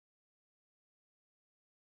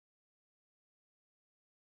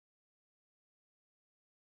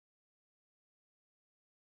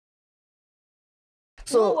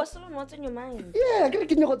So what's on your mind? yeah,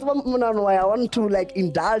 I want to like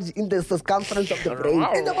indulge in the circumference of the brain.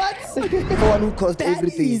 In the what? The one who caused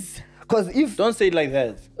everything. Because if Don't say it like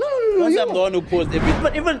that. no, Don't say you I'm the one who caused everything.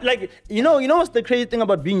 But even like you know what's the crazy thing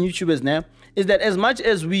about being YouTubers now is that as much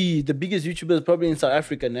as we the biggest YouTubers probably in South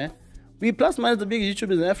Africa now, we plus minus the biggest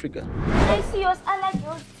YouTubers in Africa. I see yours. I like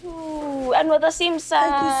yours too, and we're the same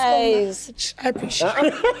size. I appreciate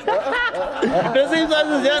it. The same size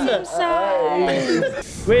as Yanda.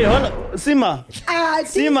 Size. Wait, hold on. Sima.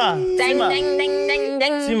 Dang, dang, dang, dang,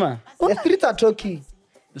 dang. Sima. the streets are talking.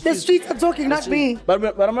 The streets are talking, not me.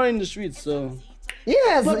 But I'm not in the streets, so.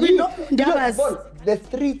 Yes, But we know Ndabas. the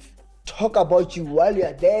streets talk about you while you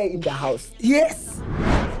are there in the house. Yes.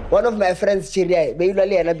 One of my friends, Chiria,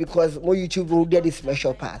 because more YouTube will get this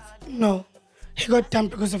special part. No. He got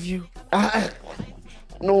dumped because of you.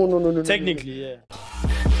 No. Technically, yeah.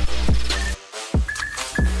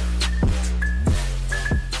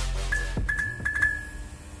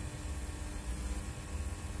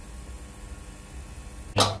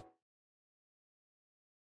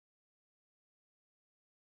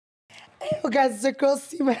 Hey guys, it's your girl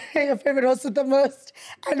Sima, your favorite host with the most,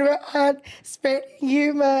 and we're on Spreading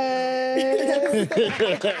Humor.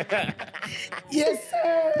 Yes,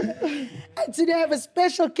 sir. And today I have a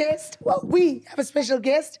special guest. Well, we have a special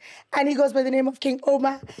guest, and he goes by the name of King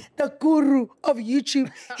Oumar, the guru of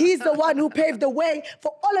YouTube. He's the one who paved the way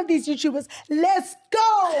for all of these YouTubers. Let's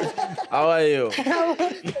go! How are you?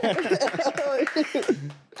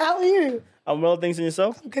 How are you? I'm well, thanks, and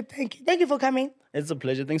yourself? I'm good, thank you. Thank you for coming. It's a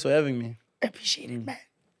pleasure. Thanks for having me. I appreciate it, man.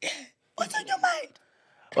 Yeah. What's on your mind?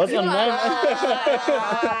 What's on mine?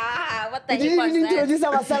 What the We heck was didn't that? introduce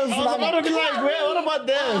ourselves. I was about to be like, wait, what about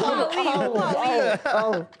them?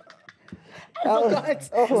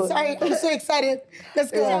 Oh. Sorry, I'm so excited.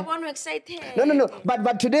 Let's go. I want to excite her. No.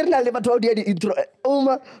 But today I never told you the intro.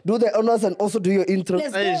 Oumar, do the honors and also do your intro.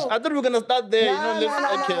 Let's Hey, go. I thought we were gonna start there.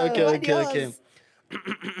 Okay.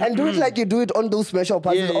 And do it like you do it on those special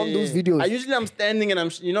parts, on those videos. I'm standing and I'm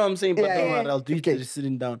what I'm saying, but Yeah, don't yeah. worry, I'll do it Okay. just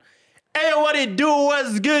sitting down. Hey, what it do?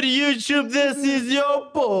 What's good, YouTube? This is your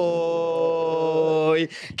boy.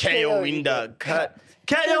 Caiah in the cut.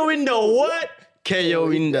 Caiah in the what? Caiah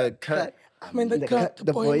in the cut. I'm in the cut.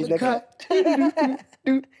 The boy in the cut.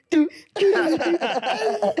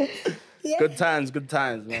 Good times,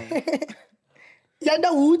 man.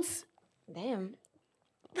 Yanda Woods. Damn.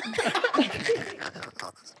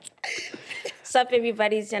 Sup,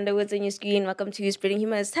 everybody? It's Yanda Woods on your screen. Welcome to Spreading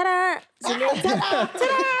Humors. Ta-da!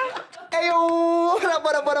 Ayo,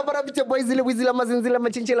 bara, bitte boy, zile, mazinzila,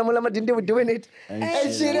 machinchila, mula, madinde, we're doing it.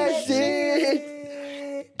 And shit.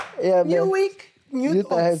 Yeah, New man. week, new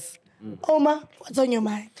thoughts. Oumar, what's on your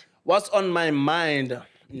mind? What's on my mind?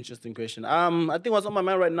 Interesting question. I think what's on my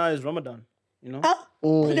mind right now is Ramadan. You know?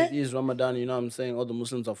 It is Ramadan, you know what I'm saying? All the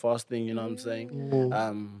Muslims are fasting, you know what I'm saying?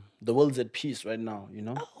 The world's at peace right now, you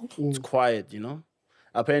know? It's quiet, you know?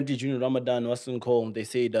 Apparently during Ramadan, they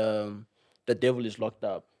say the devil is locked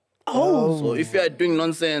up. So if you are doing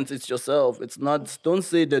nonsense, it's yourself. It's not, don't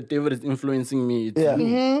say the devil is influencing me. It's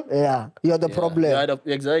you. Yeah, you're the problem.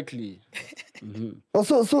 Exactly.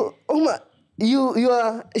 So Oumar, you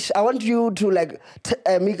are. I want you to like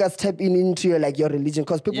make us tap into your like your religion,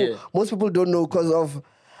 because most people don't know because of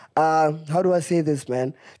how do I say this,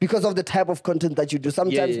 man? Because of the type of content that you do.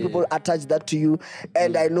 Sometimes people attach that to you,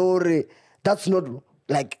 and I know that's not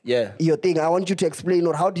like your thing. I want you to explain,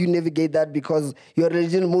 or how do you navigate that? Because your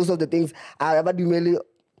religion, most of the things are about you.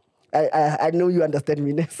 I know you understand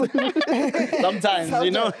me. Sometimes,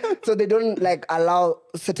 you know. So they don't like allow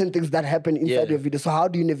certain things that happen inside your video. So how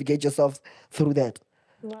do you navigate yourself through that?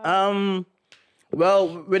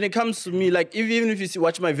 Well, when it comes to me, like even if you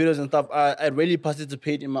watch my videos and stuff, I really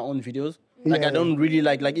participate in my own videos. Like I don't really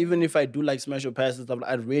like even if I do like smash or pass and stuff,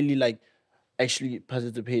 I really like actually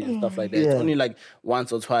participate and stuff like that. It's only like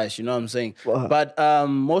once or twice, you know what I'm saying? Wow. But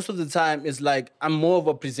most of the time it's like I'm more of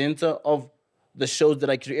a presenter of the shows that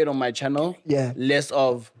I create on my channel. Less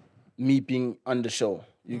of me being on the show.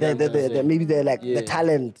 Maybe they're like the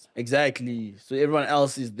talent. Exactly. So everyone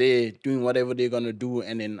else is there doing whatever they're gonna do,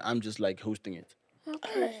 and then I'm just like hosting it.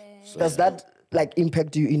 Okay. So, does that like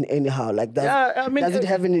impact you in anyhow? Like does it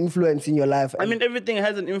have an influence in your life? I mean, everything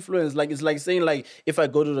has an influence. Like it's like saying like if I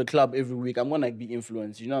go to the club every week, I'm gonna be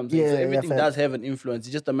influenced. You know what I'm saying? So everything does have an influence.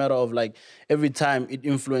 It's just a matter of like every time it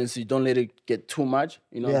influences you, don't let it get too much.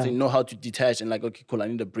 You know what I'm saying? Know how to detach and like, okay, cool, I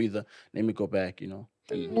need a breather. Let me go back, you know,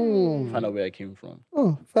 and find out where I came from.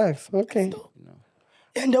 Oh, facts. Okay. You know.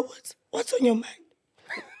 And what's on your mind?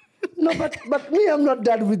 No, but me, I'm not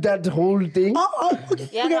done with that whole thing. Okay.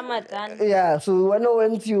 Yeah, Ramadan. Yeah, so I know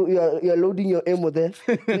once you're loading your ammo there,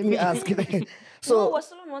 let me ask. So,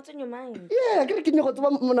 what's on your mind? Yeah,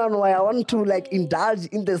 I want to like indulge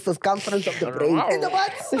in the circumference of the brain. In the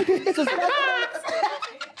what? So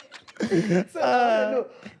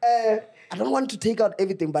I don't want to take out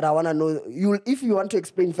everything, but I want to know if you want to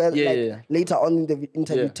explain further, later on in the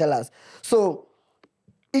interview, tell us. So,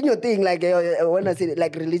 in your thing, like when I say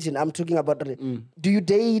like religion, I'm talking about. Do you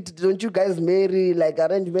date? Don't you guys marry? Like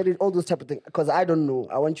arrange marriage, all those type of things? Because I don't know.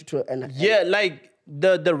 I want you to. Like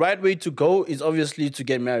the right way to go is obviously to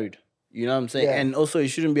get married. You know what I'm saying? Yeah. And also, it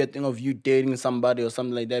shouldn't be a thing of you dating somebody or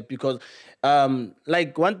something like that, because,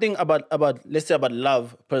 like one thing about let's say about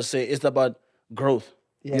love per se is about growth.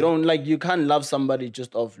 Yeah. You can't love somebody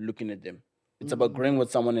just off looking at them. It's about growing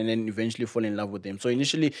with someone and then eventually fall in love with them. So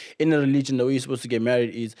initially, in a religion, the way you're supposed to get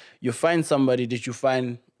married is you find somebody that you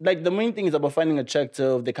find, like the main thing is about finding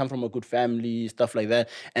attractive, they come from a good family, stuff like that.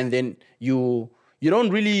 And then you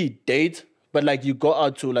don't really date, but like you go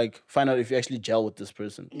out to like find out if you actually gel with this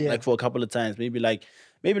person. Yeah. Like for a couple of times, maybe like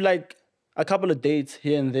a couple of dates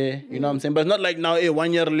here and there, you know what I'm saying? But it's not like now a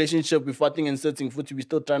 1 year relationship, we're fighting and sitting foot, we're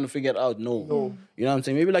still trying to figure it out. No. You know what I'm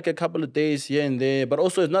saying? Maybe like a couple of days here and there. But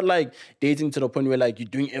also it's not like dating to the point where like you're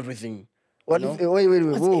doing everything. Wait.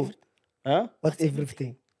 Huh? What's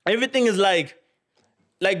everything? Everything is like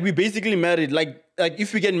we basically married. Like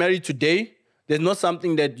if we get married today, there's not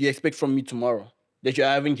something that you expect from me tomorrow that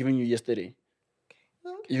I haven't given you yesterday.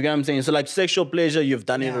 Okay. You get what I'm saying? So like sexual pleasure, you've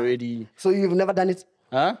done it already. So you've never done it?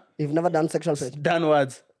 Huh? You've never done sexual pleasure? Done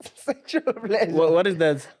what? Sexual pleasure. What is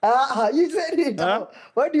that? You said it. Huh?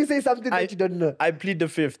 Why do you say something that you don't know? I plead the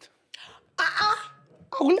fifth. I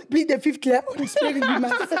will plead the fifth.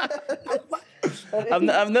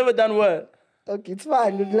 I've never done what? Okay, it's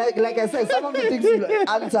fine. Like I said, some of the things you'll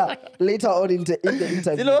answer later on in the interview.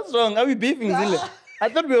 Zille, what's wrong? Are we beefing, Zille? I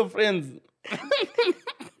thought we were friends.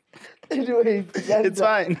 Anyway, it's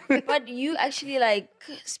fine. But you actually like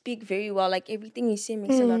speak very well. Like everything you say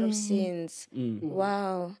makes a lot of sense.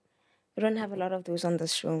 Wow. We don't have a lot of those on the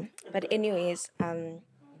show. But anyways,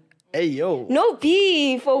 hey yo. No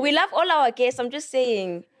beef. We love all our guests. I'm just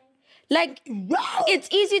saying. Like, it's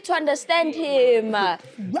easy to understand him. When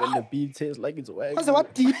the beef tastes like it's wag.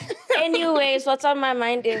 Anyways, what's on my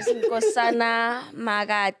mind is Nkosana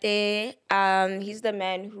Magate. He's the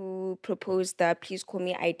man who proposed the Please Call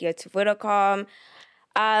Me idea to Vodacom.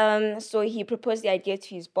 So he proposed the idea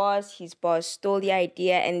to his boss. His boss stole the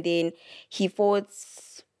idea, and then he fought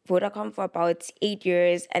Vodacom for about 8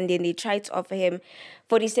 years, and then they tried to offer him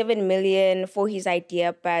 47 million for his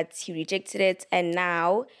idea, but he rejected it, and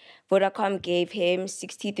now Vodacom gave him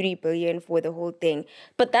 63 billion for the whole thing.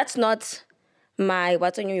 But that's not my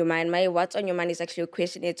what's on your mind. My what's on your mind is actually a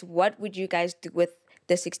question. It's what would you guys do with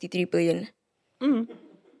the 63 billion?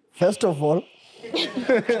 First of all,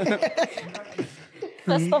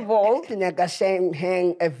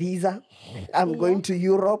 hang a visa. I'm going to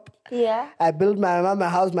Europe. Yeah. I build my mama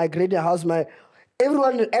house, my granny house,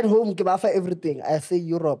 everyone at home give offer everything. I say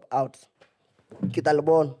Europe out.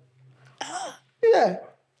 Kitalbon. Yeah.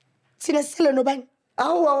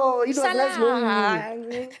 Oh, it was nice knowing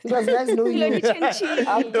you. It was nice knowing you.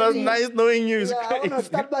 It was nice knowing you. Yeah, I want to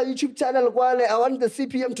start my YouTube channel. I want the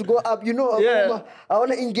CPM to go up. You know, I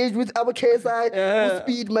want to engage with our KSI. With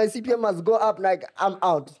speed, my CPM must go up. Like, I'm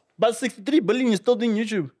out. But 63 billion is still doing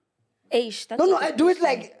YouTube. No, I do it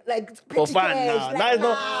like for fun now.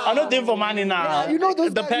 I'm not doing for money now. Yeah, you know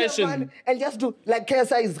those the passion. And just do like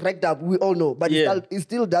KSI is wrecked up. We all know, but it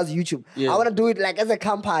still does YouTube. Yeah. I want to do it like as a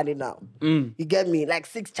company now. You get me? Like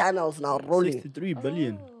 6 channels now rolling. 63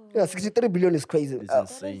 billion. Yeah, 63 billion is crazy. It's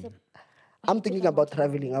insane. I'm thinking about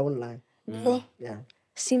traveling. I won't lie. Yeah.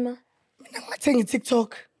 Sima. I'm saying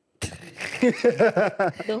TikTok.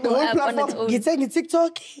 The whole app on its own. You're saying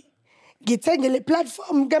TikTok. Ngithenga le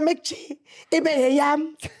platform kaMacG ibe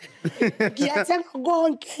yeyami ngiyathenga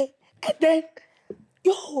konke, and then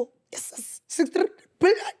it's 63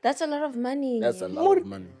 billion. That's a lot of money. That's a lot of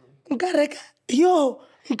money. Nkareka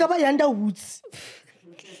nkaba yanda woods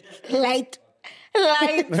light.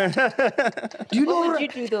 Do you know what would you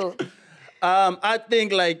do though? I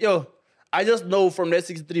think I just know from that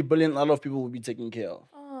 63 billion, a lot of people will be taken care of.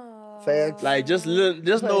 Facts. Like just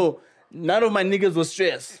know. None of my niggas was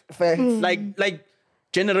stressed. Facts. Like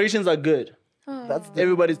generations are good. That's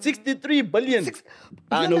everybody. 63 billion.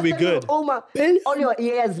 I know we good. Oumar, all your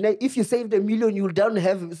years, if you saved $1 million, you don't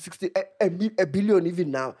have a billion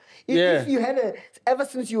even now. If you had ever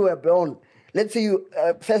since you were born, let's say you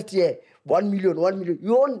first year, 1 million,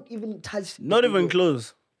 you won't even touch. Not even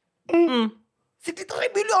close. 63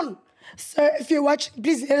 billion. Sir, if you're watching,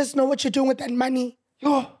 please let us know what you're doing with that money.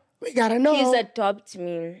 We gotta know. Please adopt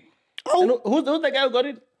me. Oh. And who's the guy who got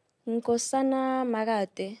it? Nkosana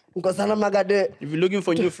Magate. Nkosana MacG. If you're looking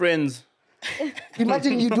for new friends.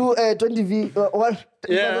 Imagine you do 20V,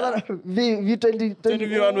 Yeah. V20.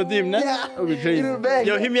 20v1 with him, nah? Yeah. That would be crazy. It'll bang.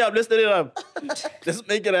 Yo, hit me up. Let's set it up. Let's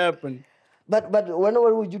make it happen. But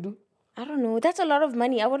what would you do? I don't know. That's a lot of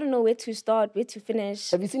money. I want to know where to start, where to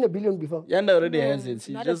finish. Have you seen $1 billion before? Yanda already has it.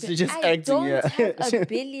 She's just acting. I don't have $1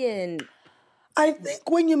 billion. I think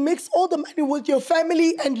when you mix all the money with your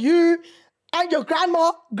family and you and your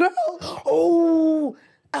grandma, girl. Oh,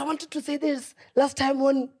 I wanted to say this. Last time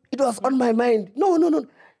when it was on my mind. No.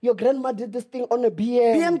 Your grandma did this thing on a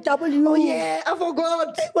BMW. Oh, yeah, I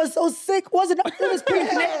forgot. It was so sick. Was it not? It was pink.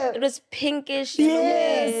 It was pinkish,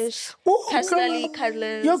 Yes. yellowish, Ooh, personally girl.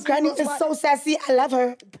 colors. Your granny is so sassy. I love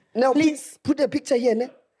her. Now, Please. put a picture here, ne?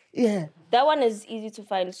 Yeah. That one is easy to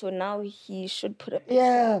find, so now he should put a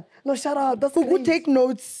Yeah. No, shout out. That's Who great. take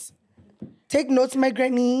notes? Take notes, my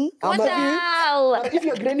granny. What the hell? But if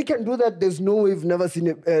your granny can do that, there's no way we've never seen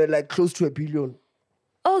it like close to $1 billion.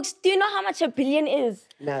 Oh, do you know how much $1 billion is?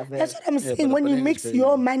 Nah, man. That's what I'm saying. but When the you name is mix crazy.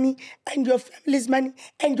 your money and your family's money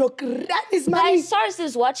and your granny's money. Guys, Source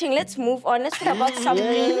is watching. Let's move on. Let's talk about something.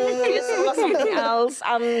 Let's talk about something else.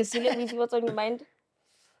 Zile, what's on your mind?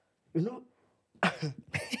 You know,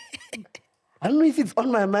 I don't know if it's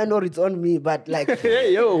on my mind or it's on me, but like,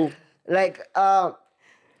 Hey, yo. like,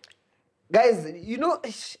 guys, you know,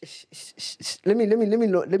 let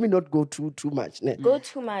me not go too much. Ne? Go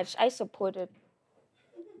too much. I support it.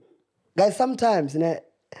 Guys, sometimes ne,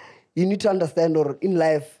 you need to understand, or in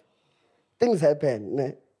life, things happen,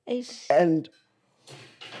 ne? Ish. And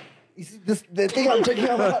you see, the thing I'm talking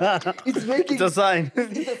about, it's making It's a sign.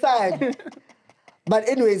 It's a sign. But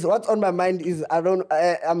anyways, what's on my mind is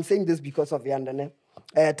I'm saying this because of Yanda, ne?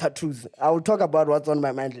 Tattoos. I will talk about what's on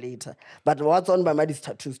my mind later. But what's on my mind is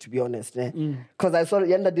tattoos, to be honest. Because I saw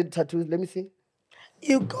Yanda did tattoos. Let me see.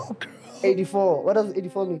 You go, girl. 84. What does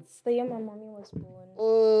 84 mean? It's the year my mommy was born.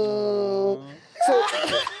 So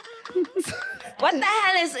What the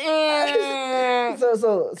hell is...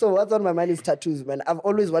 so what's on my mind is tattoos, man. I've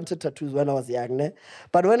always wanted tattoos when I was young, ne?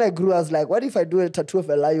 But when I grew, I was like, what if I do a tattoo of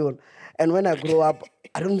a lion? And when I grow up,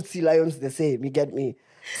 I don't see lions the same. You get me?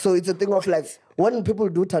 So it's a thing of like, when people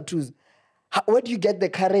do tattoos, where do you get the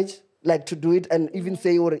courage like to do it and even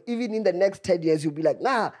say, or even in the next 10 years, you'll be like,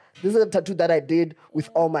 nah, this is a tattoo that I did with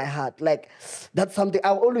all my heart. Like, that's something,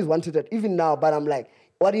 I've always wanted it, even now, but I'm like,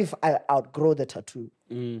 what if I outgrow the tattoo?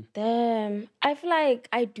 Damn. I feel like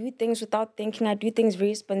I do things without thinking. I do things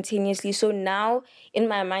very spontaneously. So now, in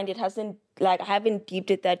my mind, it hasn't, like, I haven't deeped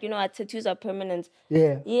it that, you know, our tattoos are permanent.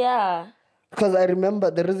 Yeah. Yeah. Because I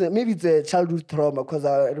remember there is maybe it's a childhood trauma, because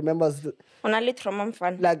I remember Only trauma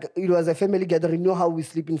fun. like it was a family gathering. You know how we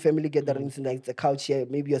sleep in family gatherings, and like the couch here,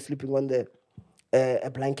 maybe you're sleeping on the a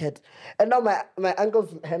blanket. And now my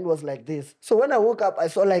uncle's hand was like this. So when I woke up, I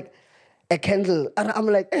saw like a candle. And I'm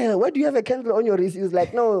like, why do you have a candle on your wrist? He was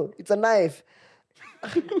like, no, it's a knife.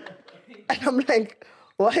 And I'm like,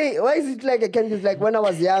 why is it like a candle? It's like when I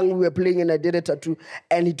was young, we were playing and I did a tattoo.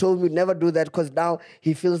 And he told me never do that because now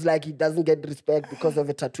he feels like he doesn't get respect because of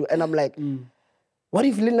a tattoo. And I'm like, what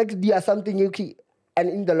if next year something you keep? And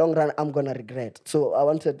in the long run, I'm going to regret. So I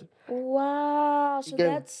wanted... Wow. So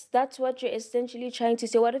Again. that's what you're essentially trying to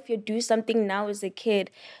say. What if you do something now as a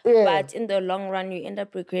kid, Yeah. but in the long run, you end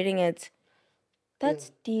up regretting it?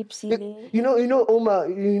 That's deep, silly. You know, Oumar,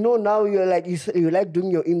 you know now you're like, you like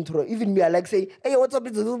doing your intro. Even me, I like saying, hey, what's up?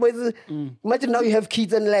 Imagine now you have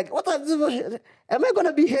kids and like, what's up? Am I going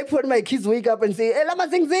to be happy when my kids wake up and say, hey, lama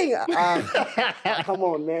sing sing? Come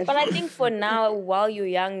on, man. But I think for now, while you're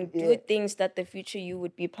young, do things that the future you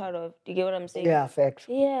would be proud of. Do you get what I'm saying? Yeah, fact.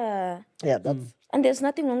 Yeah. Yeah, that's... And there's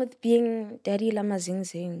nothing wrong with being Daddy Lama Zing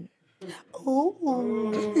Zing.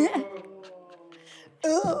 Ooh.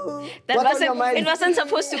 That What's on your mind? it wasn't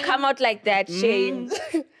supposed to come out like that, Shane.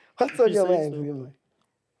 What's on your mind?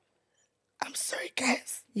 I'm sorry,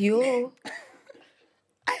 guys. You.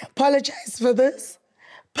 I apologize for this.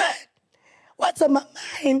 But what's on my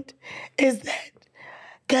mind is that,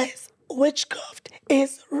 guys, witchcraft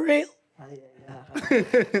is real. Like,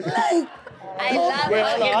 I love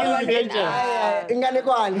how everyone did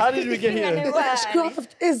How did we get here?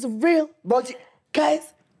 witchcraft is real. But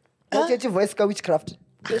Guys, your voice ka witchcraft.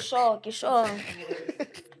 Kisho.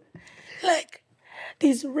 like,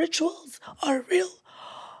 these rituals are real.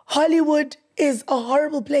 Hollywood is a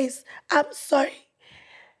horrible place. I'm sorry.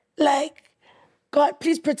 Like, God,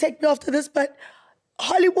 please protect me after this, but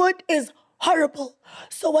Hollywood is horrible.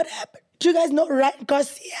 So what happened? Do you guys know Ryan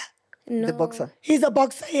Garcia? The boxer. He's a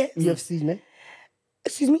boxer, yes. UFC, ne?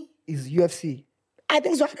 Excuse me? Is UFC. I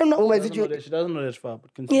think so. I don't know. Oh, She doesn't know that far,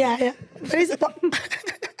 but continue. Yeah. But he's a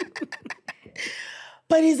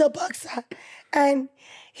but he's a boxer. And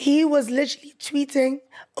he was literally tweeting,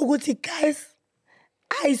 Oguti, guys,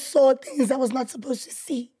 I saw things I was not supposed to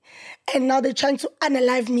see. And now they're trying to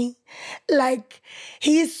unalive me. Like,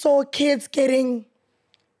 he saw kids getting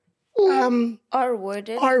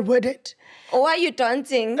R-worded. R-worded. Or are you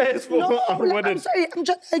dancing? I'm sorry. I'm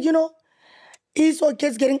just, he saw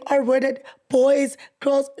kids getting R-worded, boys,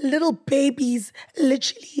 girls, little babies,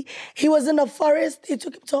 literally. He was in a forest. They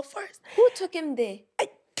took him to a forest. Who took him there? They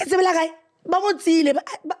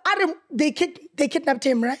kidnapped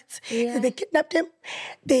him, right? Yeah. They kidnapped him.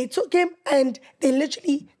 They took him and they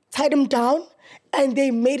literally tied him down and they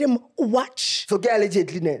made him watch. So,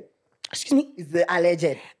 allegedly, ne? Excuse me? It's the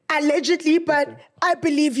alleged. Allegedly, but I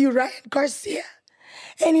believe you, Ryan Garcia.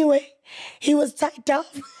 Anyway, he was tied down.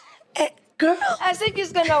 And girl, I think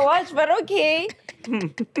he's gonna watch, but okay.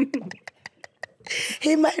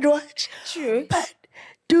 he might watch. True. But,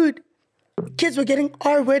 dude, kids were getting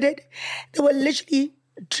R-worded. They were literally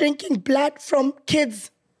drinking blood from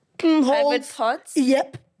kids' Private holes. parts?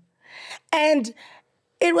 Yep. And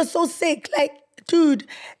it was so sick. Like, dude,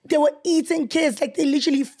 they were eating kids. Like, they're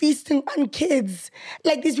literally feasting on kids.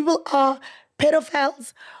 Like, these people are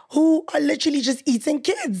pedophiles who are literally just eating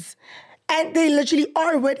kids. And they literally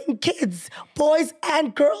are wedding kids, boys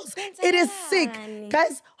and girls. It is sick.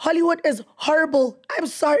 Guys, Hollywood is horrible. I'm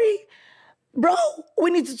sorry. Bro,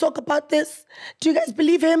 we need to talk about this. Do you guys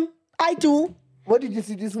believe him? I do. Where did you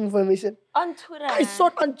see this information? On Twitter. I saw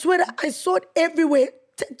it on Twitter. I saw it everywhere.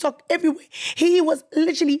 TikTok, everywhere. He was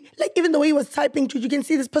literally, like, even the way he was typing, dude, you can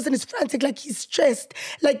see this person is frantic, like he's stressed,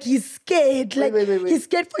 like he's scared, like wait. he's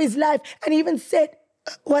scared for his life. And he even said,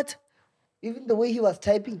 what? Even the way he was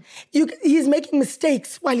typing. He's making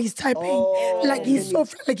mistakes while he's typing. Like he's so,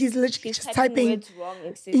 like he's literally He's just typing typing. words wrong,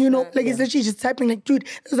 etc. Like he's literally just typing, like, dude,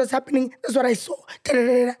 this is what's happening, this is what I saw.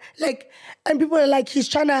 Da-da-da-da. Like, and people are like, he's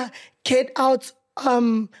trying to get out.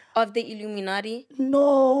 Of the Illuminati?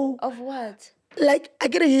 No. Of what? Like, I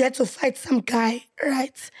get it, he had to fight some guy,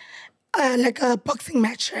 right? Like a boxing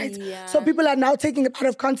match, right? Yeah. So people are now taking it out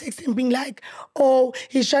of context and being like, oh,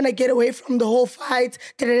 he's trying to get away from the whole fight,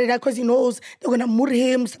 because he knows they're going to murder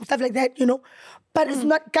him, some stuff like that, But it's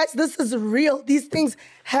not, guys, this is real. These things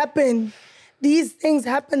happen. These things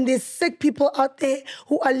happen. There's sick people out there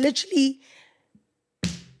who are literally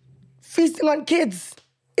feasting on kids.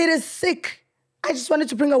 It is sick. I just wanted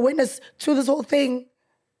to bring awareness to this whole thing.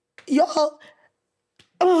 Y'all,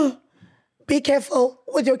 be careful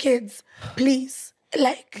with your kids, please.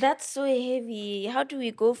 Like, That's so heavy. How do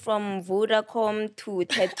we go from Vodacom to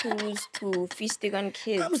tattoos to feasting on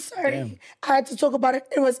kids? I'm sorry. Damn. I had to talk about it.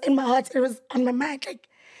 It was in my heart. It was on my mind. Like,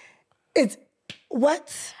 it's,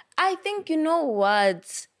 what? I think, you know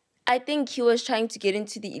what? I think he was trying to get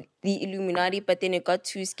into the Illuminati, but then it got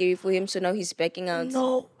too scary for him, so now he's backing out.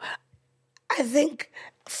 No. I think,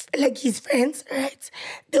 like, his friends, right?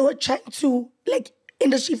 They were trying to, like,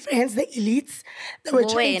 industry friends, the elites, they were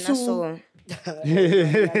trying to...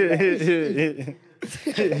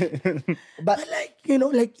 But like,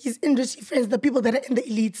 like his industry friends, the people that are in the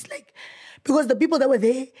elites, like, because the people that were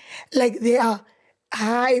there, like, they are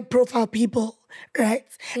high-profile people, right?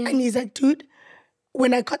 Yeah. And he's like, dude,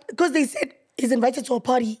 when I got... Because they said he's invited to a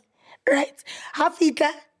party, right? Hafita,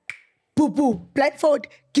 poo-poo, Blackford,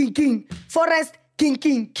 king, Forest,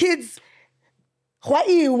 king, kids...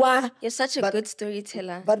 You're such a good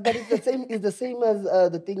storyteller. But it's the same. It's the same as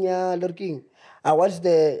the thing, Lord King. I watched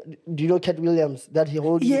do you know Cat Williams? That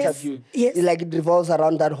whole interview. Yes. It revolves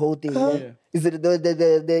around that whole thing. Is it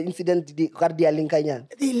the incident?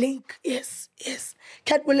 The link. Yes.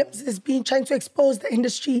 Cat Williams has been trying to expose the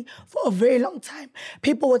industry for a very long time.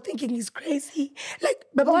 People were thinking he's crazy. Like,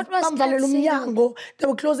 what was Cat saying? They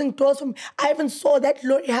were closing doors for me. I even saw that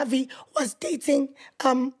Lori Harvey was dating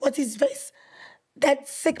what's his face? That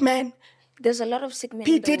sick man. There's a lot of sick men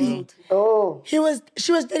P. in the Diddy. world. Oh. She was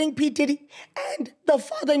dating P. Diddy. And the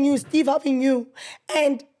father knew, Steve Harvey knew.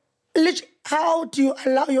 And literally, how do you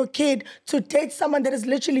allow your kid to date someone that is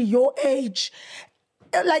literally your age?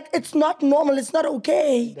 Like, it's not normal. It's not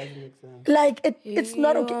okay. Doesn't make sense. Like, it's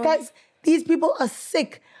not okay. Guys, these people are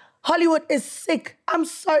sick. Hollywood is sick. I'm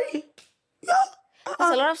sorry. There's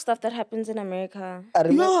a lot of stuff that happens in America.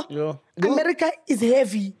 America is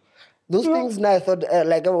heavy. Those things, I thought,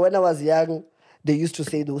 like when I was young, they used to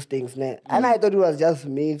say those things. And I thought it was just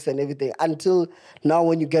myths and everything. Until now,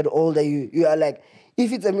 when you get older, you are like,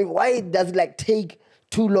 if it's a myth, why does it take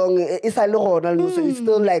too long. It's so it's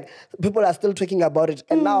still like people are still talking about it.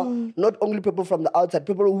 And now not only people from the outside,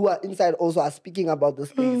 people who are inside also are speaking about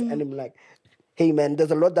these things. And I'm like, hey man,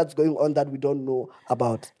 there's a lot that's going on that we don't know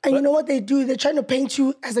about. And you know what they do? They're trying to paint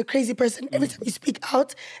you as a crazy person. Every time you speak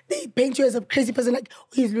out, they paint you as a crazy person, like, oh,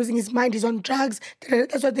 he's losing his mind, he's on drugs.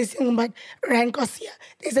 That's what they're saying about Ryan Garcia.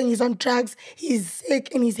 They're saying he's on drugs, he's sick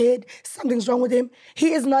in his head, something's wrong with him.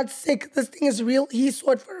 He is not sick. This thing is real. He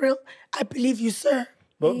saw it for real. I believe you, sir.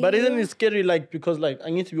 But isn't it scary, like, because, like, I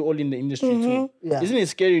need to be all in the industry too. Yeah. Isn't it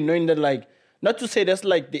scary knowing that, like, not to say that's,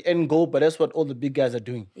 like, the end goal, but that's what all the big guys are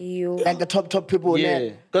doing. Like the top people.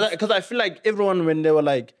 Yeah. Because I feel like everyone, when they were,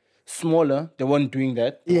 like, smaller, they weren't doing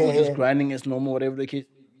that. They were just grinding as normal, whatever the case.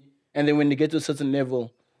 And then when they get to a certain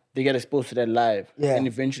level, they get exposed to that live. Yeah. And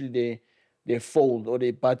eventually they fold or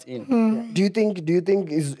they butt in. Do you think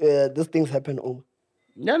these things happen,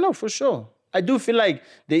 Yeah, no, for sure. I do feel like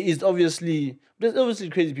there's obviously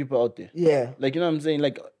crazy people out there. Yeah. Like, you know what I'm saying?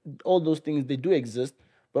 Like, all those things, they do exist.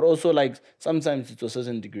 But also, like, sometimes to a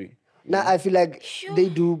certain degree. Now, I feel like they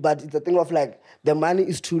do, but it's a thing of, like, the money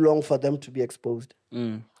is too long for them to be exposed.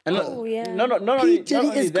 And yeah. not only is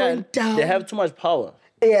going that, down. they have too much power.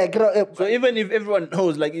 Yeah, So even if everyone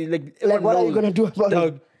knows, like everyone what are you knows, gonna do about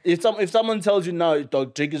dog, it? If someone tells you now,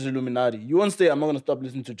 dog, Drake is Illuminati, you won't say, I'm not gonna stop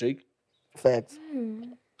listening to Drake. Facts.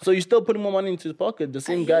 So you're still putting more money into his pocket, the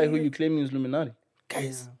same guy who you claiming is Illuminati.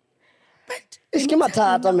 Guys. But It's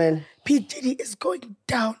Kimatata, man. P. Diddy is going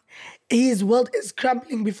down. His world is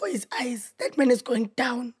crumbling before his eyes. That man is going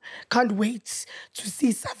down. Can't wait to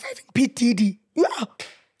see surviving P. Diddy. Yeah.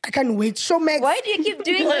 I can't wait. Show Max. Why do you keep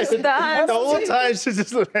doing this dance? The whole time she's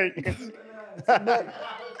just like...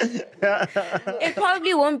 It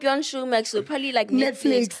probably won't be on Showmax. It'll probably like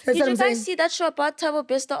Netflix. That's Did what you I'm guys saying. see that show about Tabo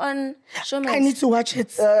Besta on Showmax? I need to watch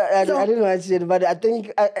it. I didn't watch it, but I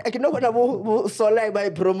think I can know when I saw like my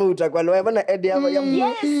promoter. Yes,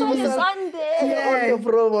 so it's on there. On the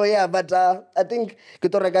promo, yeah. But I think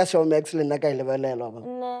Kitoraka show me excellent.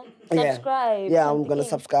 Nah, subscribe. Yeah, I'm gonna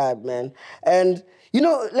subscribe, man. And you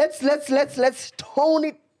know, let's tone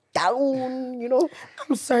it down. You know.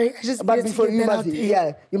 I'm sorry. I just But needed to before get you that must, out there.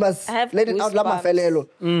 yeah, you must I have let it out.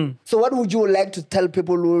 goosebumps. So, what would you like to tell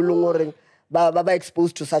people who are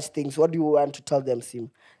exposed to such things? What do you want to tell them,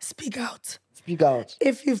 Sim? Speak out. Speak out.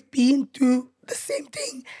 If you've been through the same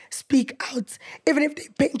thing, speak out. Even if they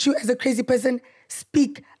paint you as a crazy person,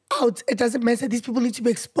 speak out. It doesn't matter. These people need to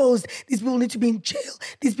be exposed. These people need to be in jail.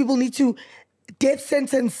 These people need to death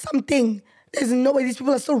sentence something. There's no way these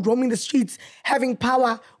people are still roaming the streets, having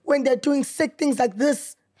power when they're doing sick things like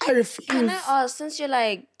this. I refuse. Can I ask, since you're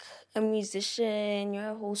like a musician, you're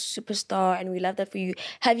a whole superstar, and we love that for you,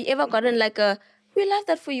 have you ever gotten like we love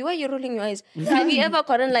that for you, why are you rolling your eyes? Have you ever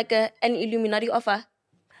gotten like an Illuminati offer?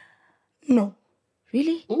 No.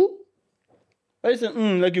 Really? I said,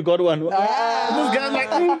 like you got one. This guy's like,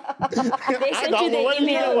 They sent you the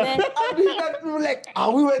email, man.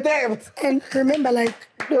 We were there. And remember, like,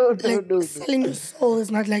 No. selling your soul is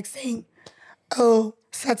not like saying, oh,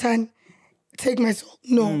 Satan, take my soul.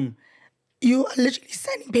 No. You are literally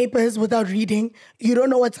signing papers without reading. You don't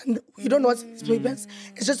know what's in these papers.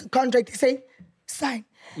 It's just a contract. They say, sign.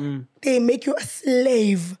 They make you a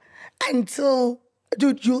slave until,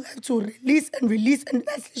 dude, you'll have to release, and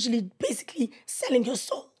that's literally basically selling your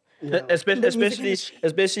soul. Yeah.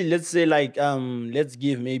 Especially, let's say like let's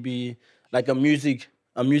give maybe like a music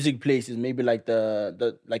place is maybe like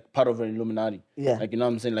the like part of an Illuminati. Yeah. Like, you know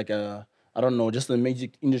what I'm saying, like I don't know, just the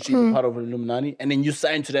music industry is a part of an Illuminati, and then you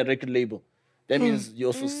sign to that record label. That means you're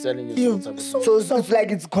also selling your soul. So it's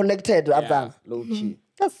like it's connected. Yeah, low key.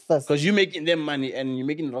 That's Because you're making them money and you're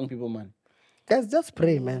making the wrong people money. guys, just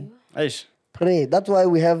pray, man. Aish. Pray. That's why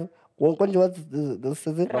we have what's this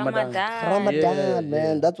season? Ramadan,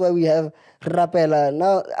 man. That's why we have Rapela.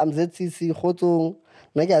 Now I'm ZCC Khotong.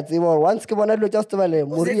 Once ke bona lo just vale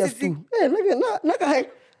Moria stew. Eh, na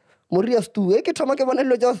Moria stew. Ke thoma ke bona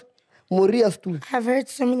lo just Moria stew. I've heard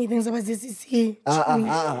so many things about ZCC. Bareng.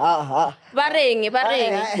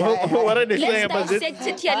 What are they saying about Let's this? dissect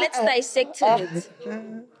it here. Let's dissect it.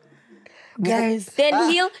 Guys.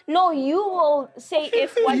 Then you will say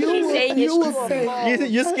if what he's saying is you true will or say. not.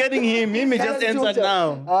 You're scaring him. He may just answer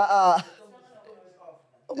now.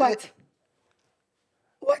 What?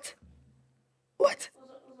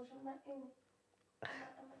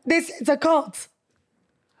 They say it's a cult.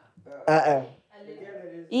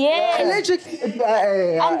 Yes. Allegedly.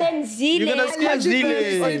 And then You're gonna scare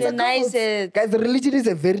Zile Zile. denies it. Guys, the religion is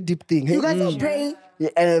a very deep thing. You guys are praying. Yeah,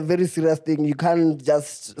 and a very serious thing. You can't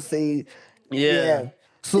just say, Yeah.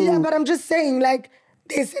 So, Yeah, but I'm just saying, like,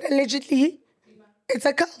 they said allegedly it's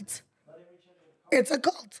a cult. It's a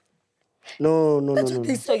cult. No. That's what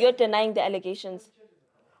they So say. you're denying the allegations?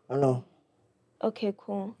 No. Okay,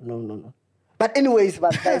 cool. No. But anyways,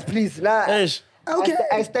 guys, please. Nah, Eish. Okay.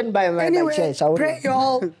 I stand by my Anyway, church. I wouldn't- pray,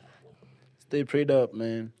 y'all. Stay prayed up,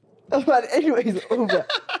 man. But anyways, over.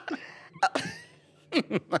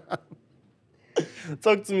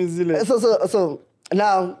 Talk to me, Zile. So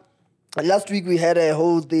now, last week we had a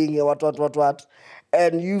whole thing, what,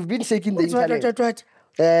 and you've been shaking the internet. What?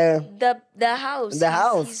 The house. The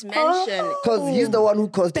house. He's mentioned. Because he's the one who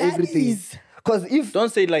caused everything. Baddies. Because if Don't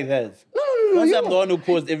say it like that. no, Don't say you- I'm the one who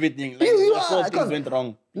caused everything. Like, You of are, course things 'cause- went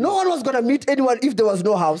wrong. no one was gonna meet anyone if there was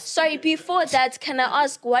no house. Sorry, before that, can I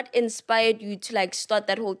ask what inspired you to like start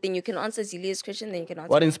that whole thing? You can answer Zilia's question, then you can answer.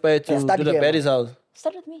 What inspired you to start do the here, Betty's house?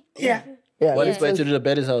 Start with me. Yeah. Yeah. What Yeah. inspired you to do the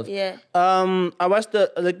Betty's house? Yeah. I watched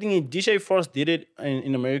the thing. DJ Frost did it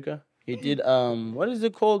in America. He did what is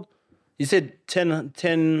it called? He said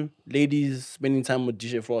 10 ladies spending time with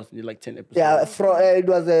DJ Frost. He did like 10 episodes. Yeah, it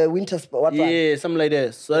was a winter sport. What one? Yeah, something like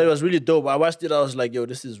that. So it was really dope. I watched it. I was like, yo,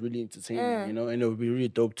 this is really entertaining, you know? And it would be really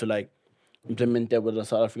dope to like implement that with the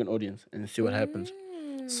South African audience and see what happens.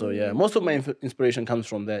 So yeah, most of my inspiration comes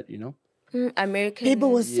from that, you know? American.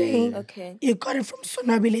 People were saying Okay. you got it from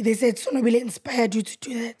Sonobile. They said Sonobile inspired you to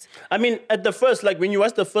do that. I mean, at the first, like when you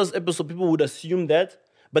watch the first episode, people would assume that.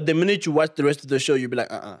 But the minute you watch the rest of the show, you'll be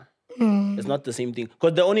like, It's not the same thing.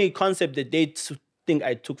 Because the only concept that they think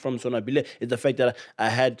I took from Sonabile is the fact that I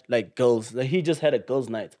had like girls. Like, he just had a girls'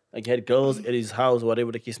 night. Like he had girls at his house,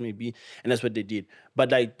 whatever the case may be. And that's what they did. But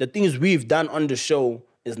like the things we've done on the show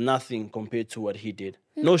is nothing compared to what he did.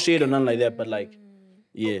 No shade or nothing like that, but like,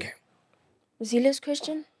 yeah. Zilia's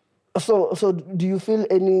question? So do you feel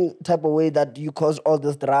any type of way that you caused all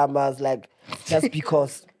these dramas, like just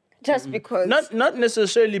because? Just because. Not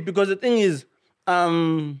necessarily, because the thing is,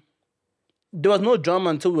 there was no drama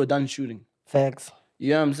until we were done shooting. Facts.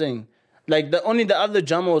 You know what I'm saying? Like the other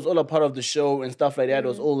drama was all a part of the show and stuff like that. It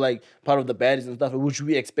was all like part of the baddies and stuff, which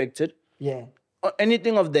we expected. Yeah.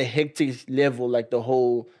 Anything of the hectic level, like the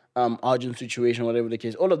whole Arjin situation, whatever the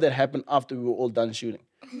case, all of that happened after we were all done shooting.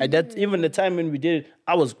 And that even the time when we did it,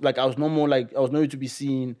 I was no more like I was nowhere to be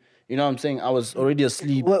seen. You know what I'm saying? I was already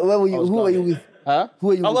asleep. Where were you? Who were you with? Huh? Who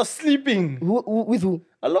were you I with? was sleeping With who?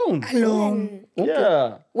 alone. Alone.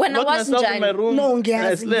 Yeah. When I Locked wasn't myself in my Jan- room. No, and I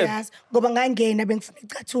ngiyazi slept. ngiyazi ngoba ngangena bengifuna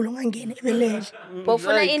icathulo ngangena ibelele.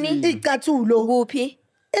 Bofuna ini? Icathulo Kuphi?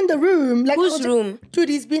 in the room. Like, Whose I was room? Like, dude,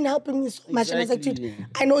 he's been helping me so much. And I was like, dude, Exactly.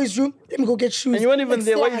 I know his room. Let me go get shoes. And you weren't even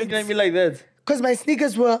there. Why are you looking at me like that? Because my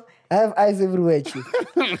sneakers were. I have eyes everywhere, Chief.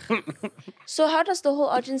 So how does the whole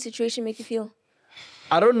Arjin situation make you feel?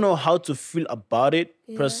 I don't know how to feel about it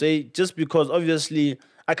per se, just because obviously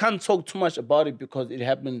I can't talk too much about it because it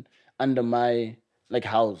happened under my like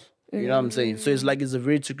house. You know what I'm saying? So it's like it's a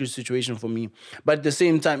very tricky situation for me. But at the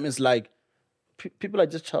same time, it's like people are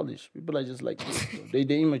just childish. People are just like they're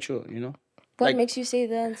immature. You know? What Like, makes you say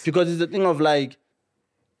that? because it's the thing of like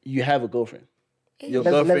you have a girlfriend. Your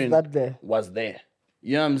Let's girlfriend start there. was there.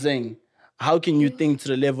 You know what I'm saying? How can you think to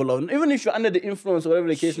the level of, even if you're under the influence or whatever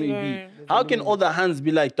the case may be, how can all the hands be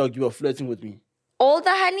like, dog, you were flirting with me? All the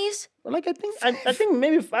honeys? Like I think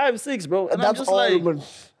maybe 5, 6, bro. And I'm That's just all. like, Man.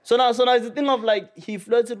 so now it's the thing of like he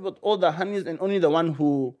flirted with all the honeys and only the one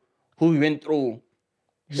who he went through.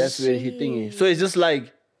 That's where he thingy. So it's just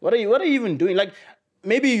like, what are you even doing? Like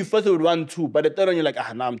maybe you flirted with 1, 2, but the third one you're like,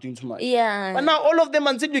 now I'm doing too much. Yeah. But now all of them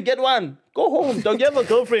until you get one, go home, dog. You have a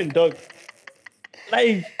girlfriend, dog.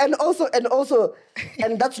 Like. And also,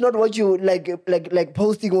 and that's not what you like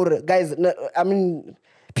posting or guys. I mean,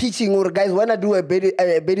 pitching or guys. When I do a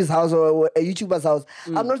baby's house or a YouTuber's house,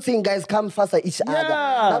 I'm not saying guys come faster each other.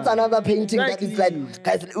 That's another painting that is like,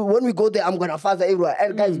 guys, when we go there, I'm gonna faster everywhere.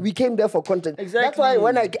 And guys, we came there for content. Exactly. That's why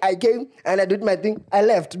when I came and I did my thing, I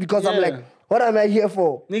left because I'm like, what am I here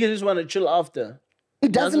for? Niggas just want to chill after.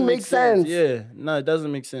 It doesn't make sense. Yeah, no, it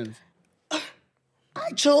doesn't make sense.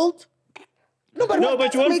 I chilled. No,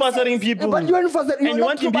 but you weren't fostering people. But you weren't fostering. And you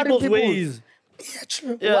want in people's ways. Yeah,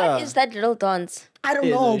 true. Yeah. What is that little dance? I don't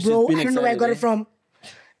Yeah, know, no, she's bro. been I don't know where I got excited, it from.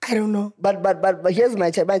 I don't know. But here's my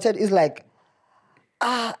chat. My chat is like,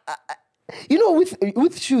 you know,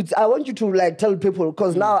 with shoots, I want you to like tell people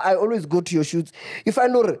because now I always go to your shoots. If I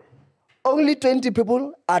know only 20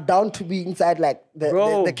 people are down to be inside like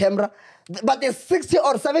the camera, but there's 60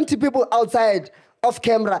 or 70 people outside off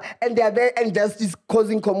camera and they're there and just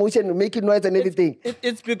causing commotion, making noise and everything.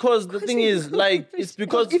 It's because the thing is like it's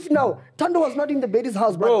because if now Tando was not in the baby's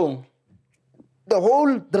house, bro. The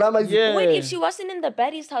whole drama is... Yeah. Wait, if she wasn't in the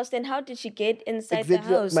baddie's house, then how did she get inside the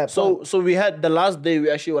house? So we had the last day, we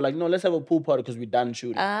actually were like, no, let's have a pool party because we're done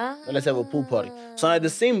shooting. Let's have a pool party. So at the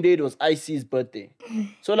same day, it was IC's birthday.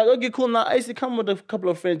 So like, okay, cool, now IC, come with a couple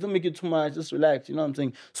of friends, don't make it too much, just relax, you know what I'm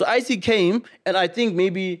saying? So IC came, and I think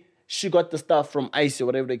maybe she got the stuff from IC or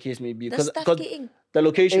whatever the case may be. Because the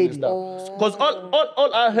location and stuff. Because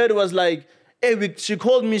all I heard was like, hey, she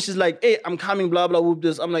called me, she's like, hey, I'm coming, blah, blah, whoop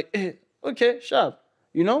this. I'm like, hey, okay, sharp,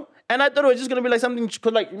 you know? And I thought it was just going to be like something,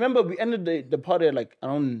 because like, remember, we ended the party at like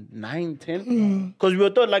around 9, 10? Because we were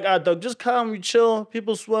thought like, dog, just come, we chill,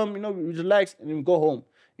 people swim, you know, we relax, and then we go home,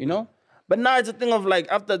 you know? But now it's a thing of like,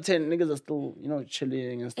 after 10, niggas are still, you know,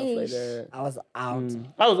 chilling and stuff like that. I was out.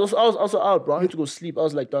 I was also out, bro. I had to go sleep. I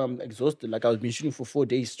was like, dog, I'm exhausted. Like, I was been shooting for 4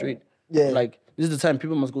 days straight. Yeah. Like, this is the time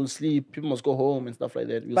people must go to sleep, people must go home and stuff like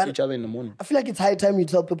that. We'll see each other in the morning. I feel like it's high time you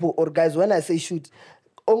tell people, or guys, when I say shoot,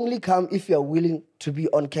 only come if you're willing to be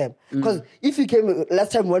on cam. Because if you came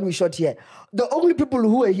last time when we shot here, the only people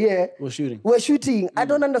who were here were shooting. I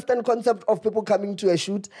don't understand the concept of people coming to a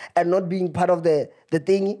shoot and not being part of the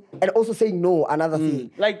thing and also saying no, another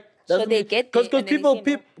thing. Like, so they get there.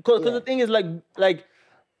 Because the thing is like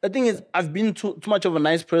the thing is, I've been too much of a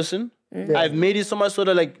nice person. I've made it so much so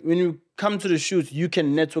that like when you come to the shoots, you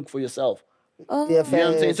can network for yourself. Yeah, you know what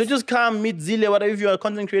I'm saying? So just come, meet Zile, whatever. If you're a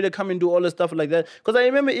content creator, come and do all the stuff like that. Because I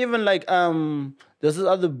remember even like, there's this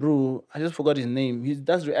other bro, I just forgot his name. He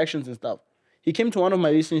does reactions and stuff. He came to one of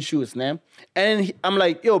my recent shoots, man. And I'm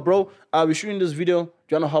like, yo, bro, we're shooting this video. Do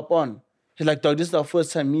you want to hop on? He's like, dog, this is our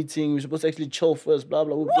first time meeting. We're supposed to actually chill first, blah,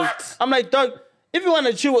 blah, blah. What? I'm like, dog, if you want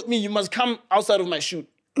to chill with me, you must come outside of my shoot.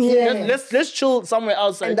 Yeah. Let's chill somewhere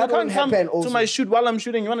outside. And that you can't won't come happen also. to my shoot while I'm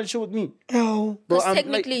shooting. You want to chill with me? No. Because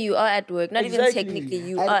technically you are at work. Not even technically,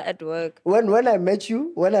 you are at work. When I met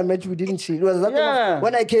you, we didn't chill. It was that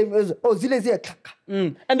when I came, it was, Zile's here.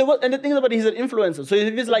 And the thing about it, he's an influencer. So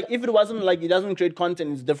if it wasn't like he doesn't create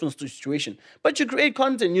content, it's a different situation. But you create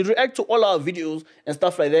content, you react to all our videos and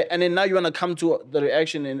stuff like that, and then now you want to come to the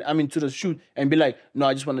reaction to the shoot and be like, no,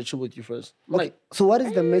 I just want to chill with you first. Okay. So what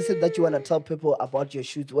is the message that you want to tell people about your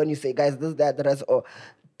shoot when you say, guys, this, that, the rest, or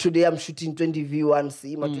today I'm shooting 20 V1,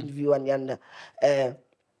 Sima 20 V1 Yanda,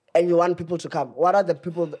 and you want people to come? What are the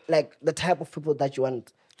people, like the type of people that you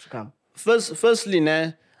want to come? Firstly,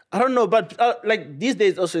 I don't know, but like these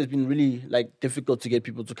days also it's been really like difficult to get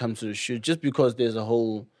people to come to the shoot just because there's a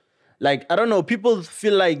whole, like, I don't know, people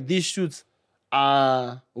feel like these shoots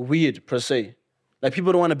are weird per se. Like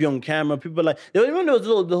people don't want to be on camera. People like, even there was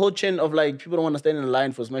the whole chain of like people don't want to stand in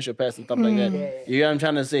line for smash or pass and stuff like that. You know what I'm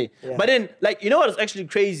trying to say? Yeah. But then like, you know what's actually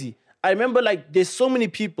crazy? I remember like there's so many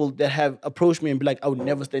people that have approached me and be like, I would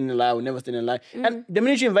never stand in line, I would never stand in line. And the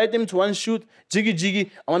minute you invite them to one shoot,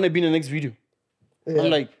 jiggy, I want to be in the next video.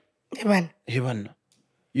 I'm like, Ivan.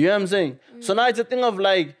 You know what I'm saying? So now it's a thing of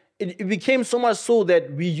like, it became so much so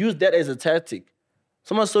that we use that as a tactic.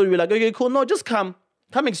 So much so we're like, okay, cool, no, just come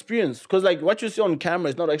experience. Because like what you see on camera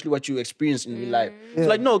is not actually what you experience in real life. It's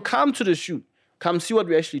like, no, come to the shoot. Come see what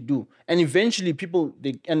we actually do. And eventually people,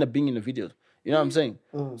 they end up being in the videos. You know what I'm saying?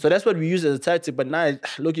 So that's what we use as a tactic. But now,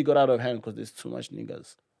 look, it got out of hand because there's too much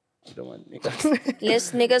niggas. You don't want niggas.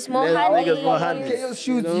 Less niggas, more honey. Niggas, more honey. Chaos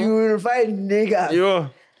shoots, you will find niggas. Yeah.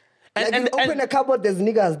 And open a cupboard, there's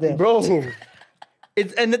niggas there. Bro.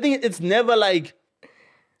 And the thing is, it's never like,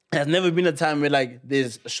 there's never been a time where like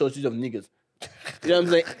there's a shortage of niggas. You know what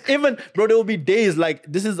I'm saying? Even, bro, there will be days like,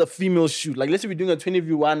 this is a female shoot. Like, let's say we're doing a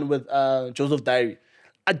 20v1 with Joseph Diary.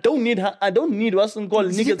 I don't need what's called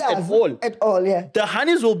niggas at all. At all, yeah. The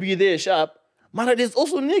honeys will be there, sharp. Man, there's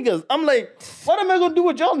also niggas. I'm like, what am I going to do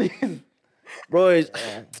with y'all niggas? Bro, it's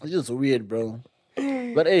just weird, bro.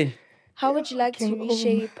 But hey. How would you like to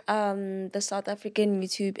reshape the South African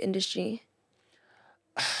YouTube industry?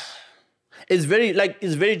 It's very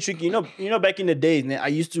tricky. You know, back in the days, I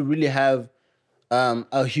used to really have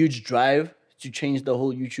a huge drive to change the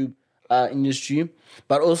whole YouTube industry.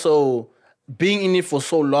 But also, being in it for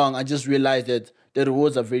so long, I just realized that the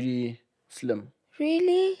rewards are very slim.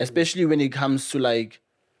 Really? Especially when it comes to like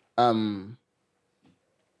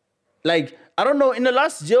I don't know, in the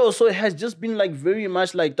last year or so, it has just been like very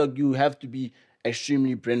much like you have to be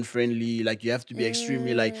extremely brand friendly, like you have to be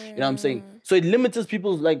extremely like, you know what I'm saying? So it limits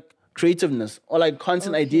people's like creativeness or like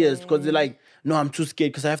content ideas because they're like, no, I'm too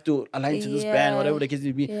scared because I have to align to this band, whatever the case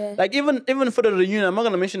may be. Yeah. Like even for the reunion, I'm not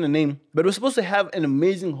gonna mention the name, but we're supposed to have an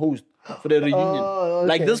amazing host for the reunion. Okay.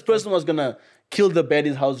 Like this person was gonna kill the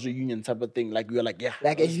Baddies House reunion type of thing. Like we were like, yeah.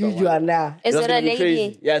 Like a huge one now. Is it a lady?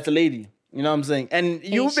 Crazy. Yeah, it's a lady. You know what I'm saying? And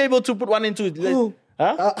you'll be able to put one into it.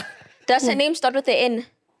 Huh? Does her name start with the N?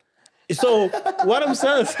 So what I'm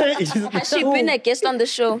trying to say is... Has she been a guest on the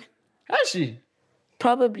show? Has she?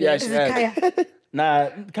 Probably. Yeah, she has. Caiah. Nah,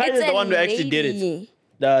 Caiah is It's the a one who actually did it. lady.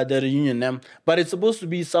 The reunion. But it's supposed to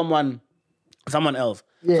be someone else.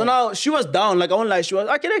 Yeah. So now she was down. Like, I won't lie,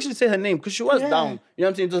 I can actually say her name because she was down. You know what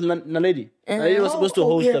I'm saying? It was Naledi. Naledi was supposed to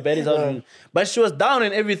host the Baddies House. But she was down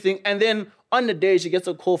and everything. And then on the day, she gets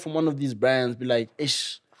a call from one of these brands, be like,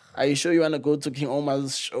 Ish, are you sure you want to go to King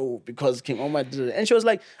Oumar's show? Because King Oumar did it. And she was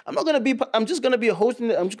like, I'm just going to be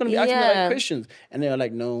hosting it. I'm just going to be asking the right questions. And they were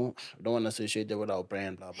like, no, I don't want to associate that with our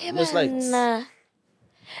brand, blah, blah. I'm just like... Nah.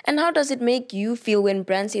 And how does it make you feel when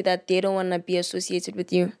brands say that they don't want to be associated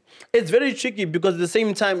with you? It's very tricky because at the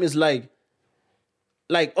same time, it's like,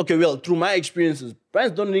 okay, well, through my experiences,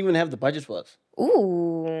 brands don't even have the budget for us.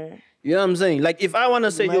 Ooh. You know what I'm saying? Like, if I want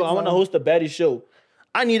to say, I want to host a baddie show,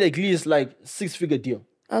 I need at least like 6-figure deal.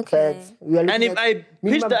 Okay. And if I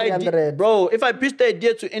pitch the idea, bro, if I pitch the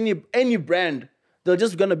idea to any brand, they're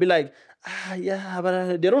just gonna be like, yeah,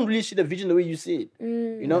 but they don't really see the vision the way you see it.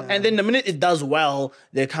 You know? And then the minute it does well,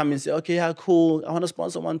 they come and say, okay, yeah, cool. I want to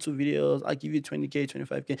sponsor 1-2 videos. I'll give you 20K,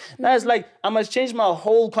 25K. Now it's like, I must change my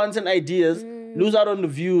whole content ideas, lose out on the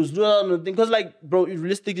views, lose out on the thing. Because like, bro,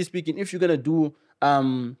 realistically speaking, if you're going to do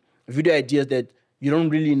video ideas that you don't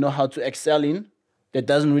really know how to excel in, that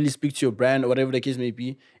doesn't really speak to your brand or whatever the case may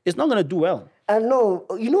be, it's not going to do well. And no,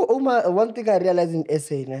 you know, Oumar, one thing I realized in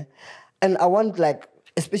SA, and I want like,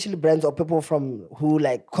 especially brands or people from who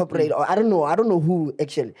like corporate or I don't know who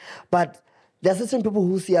actually, but there are certain people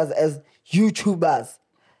who see us as YouTubers.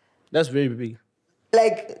 That's very big.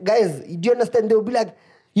 Like, guys, do you understand? They'll be like,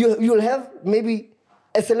 you'll have maybe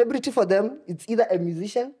a celebrity for them. It's either a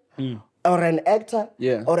musician or an actor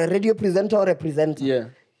or a radio presenter or a presenter. Yeah.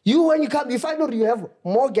 You, when you come, you find out you have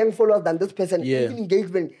more gang followers than this person, even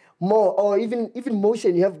engagement, more, or even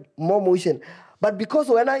motion, you have more motion. But because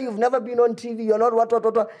when you've never been on TV, you're not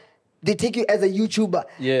what, they take you as a YouTuber,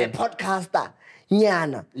 a podcaster,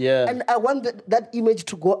 nyana. Yeah. And I want that image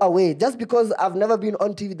to go away. Just because I've never been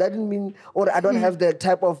on TV, that doesn't mean, or I don't have the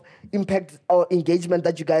type of impact or engagement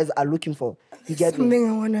that you guys are looking for. You get something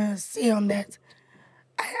I want to say on that.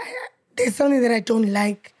 There's something that I don't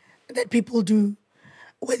like that people do,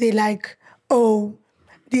 where they like, oh,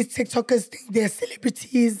 these TikTokers think they're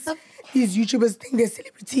celebrities, these YouTubers think they're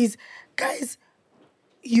celebrities. Guys,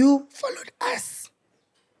 you followed us.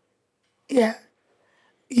 Yeah.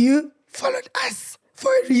 You followed us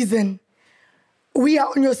for a reason. We are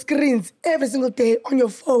on your screens every single day, on your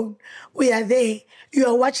phone. We are there. You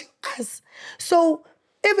are watching us. So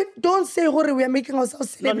even don't say, Hore, we are making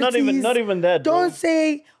ourselves celebrities. Not even that. Don't bro.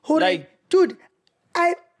 say, Hore, like, dude,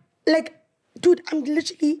 I'm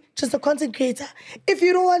literally just a content creator. If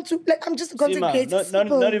you don't want to, like, I'm just a content creator.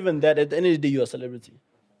 Not even that. At the end of the day, you're a celebrity.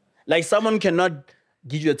 Like, someone cannot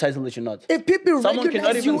give you a title that you're not. If people someone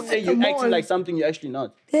cannot even say you're acting mall, like something you're actually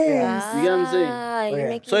not. Yes. You get what I'm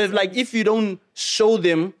saying? So if you don't show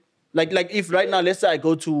them, like if right now, let's say I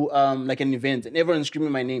go to like an event and everyone's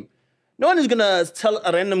screaming my name, no one is gonna tell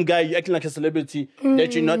a random guy you're acting like a celebrity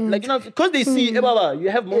that you're not, like, you know, because they see, hey, Baba, you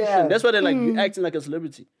have motion. That's why they're like, you're acting like a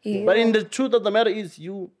celebrity. But in the truth of the matter is,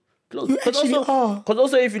 you close. Because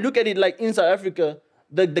also, if you look at it like in South Africa,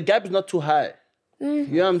 the gap is not too high. You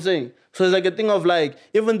know what I'm saying? So it's like a thing of like,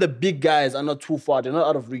 even the big guys are not too far. They're not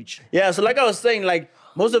out of reach. Yeah, so like I was saying, like,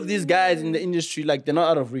 most of these guys in the industry, like, they're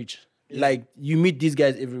not out of reach. Like, you meet these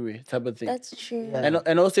guys everywhere, type of thing. That's true. Yeah.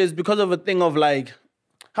 And also it's because of a thing of like,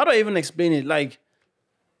 how do I even explain it? Like,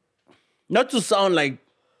 not to sound like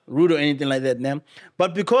rude or anything like that, man,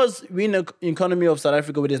 but because we're in an economy of South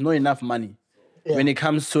Africa where there's not enough money when it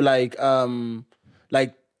comes to like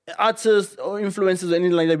artists or influencers or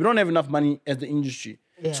anything like that, we don't have enough money as the industry.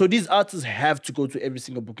 Yeah. So these artists have to go to every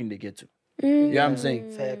single booking they get to. You know what I'm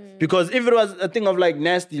saying? Facts. Because if it was a thing of like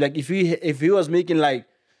nasty, like if he was making like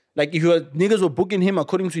if niggas were booking him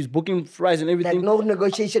according to his booking price and everything. Like no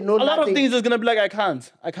negotiation, no nothing. A lot of things is gonna be like, I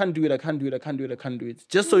can't do it.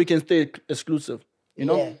 Just so he can stay exclusive. You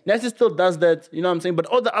know? Yeah. Nasty still does that, you know what I'm saying? But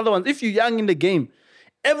all the other ones, if you're young in the game,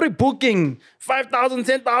 every booking, 5,000,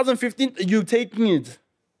 10,000, 15,000, you're taking it.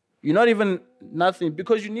 You're not even nothing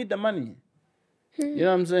because you need the money. You know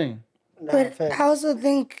what I'm saying? But I also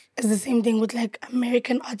think it's the same thing with like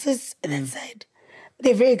American artists on that side.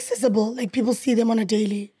 They're very accessible. Like people see them on a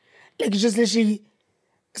daily. Like you just literally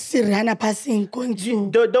see Rihanna passing, going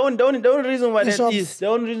to the only reason why that shops. Is the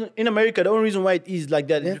only reason in America, the only reason why it is like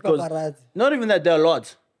that is because not even that, there are a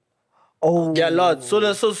lot. Oh, there are a lot.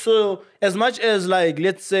 So as much as like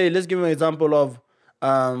let's give an example of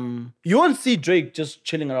you won't see Drake just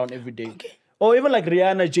chilling around every day. Okay. Or even like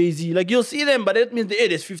Rihanna, Jay-Z. Like you'll see them, but that means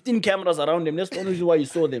there's 15 cameras around them. That's the only reason why you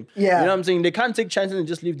saw them. Yeah. You know what I'm saying? They can't take chances and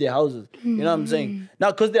just leave their houses. You know what I'm saying?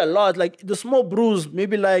 Now, because there are a lot, like the small brews,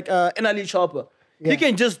 maybe like NLE Chopper. He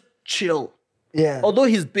can just chill. Yeah. Although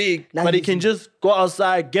he's big, but he can just go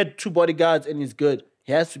outside, get 2 bodyguards, and he's good.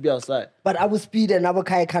 He has to be outside. But Abu Speed and Abu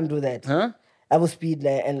Caiah can't do that. Huh? Abu Speed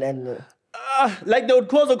and like they would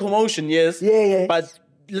cause a commotion, yes. Yeah. But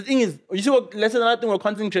the thing is, you see what, let's say another thing with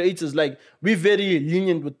content creators, like we're very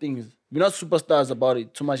lenient with things. We're not superstars about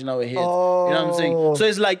it too much in our heads. Oh. You know what I'm saying? So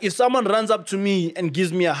it's like if someone runs up to me and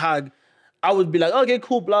gives me a hug, I would be like, okay,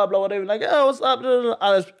 cool, blah, blah, whatever. Like, oh, what's up?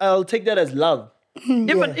 I'll take that as love.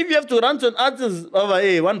 Even if you have to run to an artist over,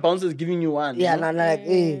 hey, one bouncer is giving you one. yeah, you know? like,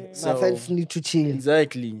 hey, my friends need to chill.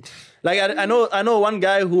 Exactly. Like I know one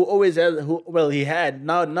guy who always has, he had,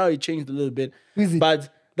 now he changed a little bit. Who is it? But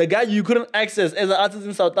the guy you couldn't access as an artist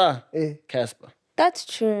in South Africa, Eh. Casper. That's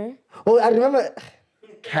true. Oh, I remember.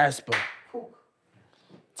 Casper.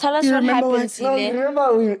 Tell us You what remember happened, what- No, Sile.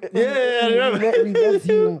 remember we met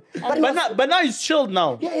him. But now he's chilled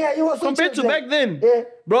now. Yeah, he was so Compared to chill, back then. Yeah.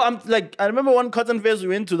 Bro, I remember one cotton fest we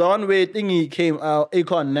went to, the one where Thingy came,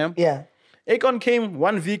 Akon, ne? Yeah. Akon came,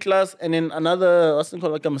 one V-Class, and then another, what's it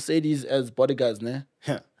called, like a Mercedes as bodyguards, ne?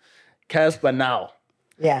 Casper now.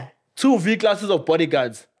 Yeah. 2 V-Classes of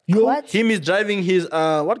bodyguards. What? Him is driving his,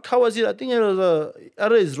 what car was it? I think it was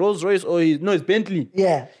either his Rolls Royce or his Bentley.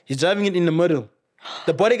 Yeah. He's driving it in the middle.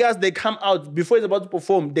 The bodyguards, they come out, before he's about to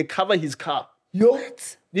perform, they cover his car. Yo.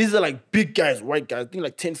 These are like big guys, white guys, I think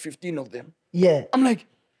like 10, 15 of them. Yeah. I'm like,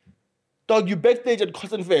 dog, you backstage at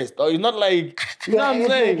Cotton Fest. Dog, it's not like, you know what I'm it's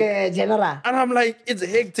saying? like a general. And I'm like, it's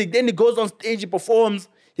hectic. Then he goes on stage, he performs,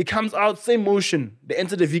 he comes out, same motion. They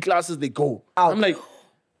enter the V-Classes, they go. Out. I'm like,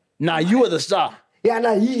 nah, you are the star. Yeah,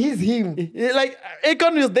 nah, he's him. Like,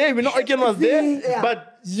 Akon was there, we know Akon was there, Yeah.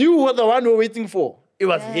 but you were the one we were waiting for. It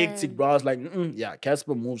was hectic, bro. I was like, yeah,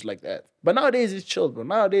 Casper moves like that. But nowadays, it's chilled, bro.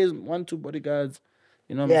 Nowadays, 1, 2 bodyguards,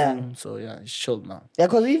 you know what I'm saying? So, yeah, it's chilled now. Yeah,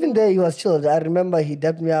 because even there he was chilled. I remember he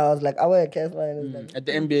dapped me out. I was like, I wear a Casper. And it's like, At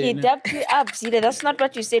the NBA. He ne? dapped you up, Sile. That's not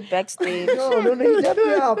what you said backstage. no, he dapped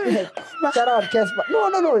me out. Like, shout out Casper.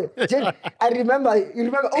 No. Jen, I remember, you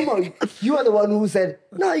remember, Oumar, you are the one who said,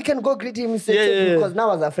 no, you can go greet him. Yeah. Because now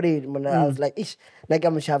I was afraid. Man. I was like, ish, like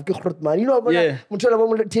I'm a chef, man. You know, Yeah.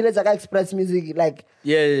 teenage express music, like,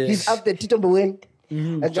 Yeah. he's up there, Tito Mboweni.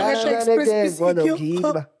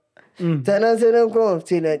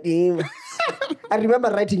 I remember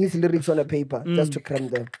writing his lyrics on a paper just to cram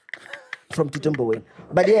them from Tito Mboweni.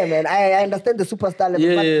 But yeah, man, I understand the superstar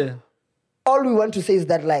level. But Yeah. all we want to say is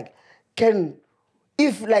that, like,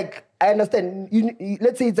 if like I understand,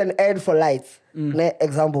 let's say it's an ad for lights,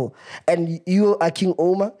 example, and you are King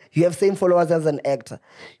Oumar, you have same followers as an actor.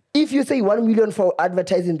 If you say 1 million for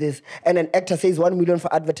advertising this, and an actor says 1 million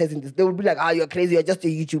for advertising this, they will be like, you're crazy, you're just a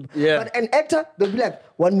YouTube. Yeah. But an actor, they'll be like,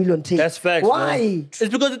 1 million take. That's facts. Why? Man. It's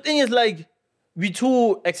because the thing is like we're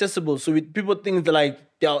too accessible, so people think that like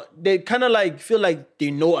they kind of like feel like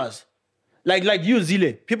they know us. Like you,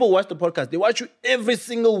 Zile. People watch the podcast. They watch you every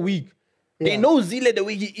single week. They know Zile the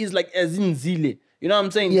way he is, like as in Zile. You know what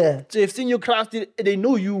I'm saying? Yeah. So they've seen you craft it, they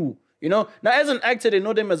know you. You know. Now as an actor, they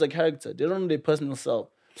know them as a character. They don't know their personal self.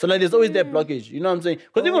 So like there's always that blockage. You know what I'm saying?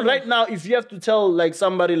 Because even right now, if you have to tell like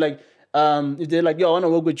somebody like if they're like, yo, I want to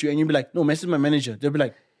work with you, and you be like, no, message my manager. They'll be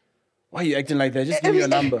like, why are you acting like that? Just give me your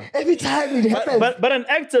number. Every time it happens. But an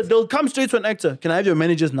actor, they'll come straight to an actor. Can I have your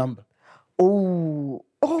manager's number? Oh.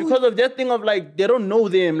 Because of that thing of like, they don't know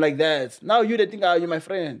them like that. Now they think, you're my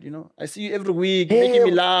friend, you know. I see you every week, making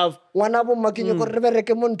me laugh. So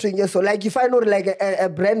like if I know like a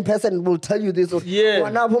brand person will tell you this. Yeah.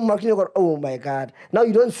 Oh my God. Now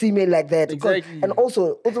you don't see me like that. Exactly. And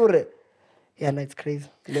also, yeah, no, it's crazy.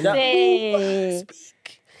 Say.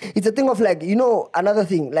 It's a thing of like, you know, another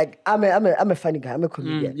thing. Like I'm a funny guy. I'm a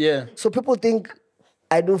comedian. Yeah. So people think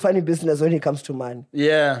I do funny business when it comes to money.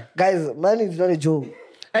 Yeah. Guys, money is not a joke.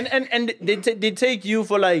 And they take you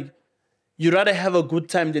for like, you rather have a good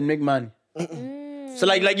time than make money. So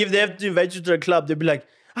like if they have to invite you to a club, they'll be like,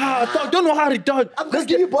 dog, don't know how to dog. I'm gonna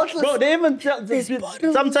give you bottles. Bro, they even tell,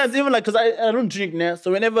 sometimes even like, because I don't drink now.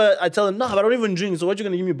 So whenever I tell them, no, I don't even drink. So what you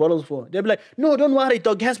gonna give me bottles for? They'll be like, no, don't worry,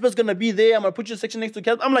 dog. Casper's gonna be there. I'm gonna put you section next to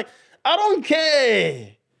Casper. I'm like, I don't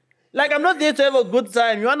care. Like, I'm not there to have a good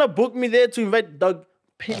time. You wanna book me there to invite dog?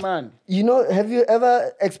 Pay man. You know, have you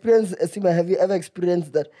ever experienced Sima? Have you ever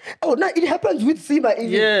experienced that? Oh, no, it happens with Sima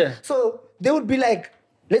even. Yeah. So they would be like,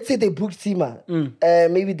 let's say they booked Sima.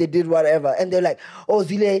 Maybe they did whatever. And they're like, oh,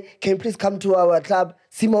 Zile, can you please come to our club?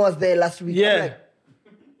 Sima was there last week. Yeah.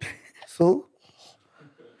 I'm like, so?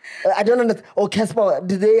 I don't understand. Oh, Casper,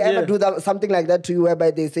 did they ever do that, something like that to you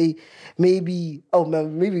whereby they say, maybe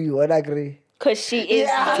you would agree? Because she is.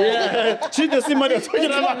 She's the same one.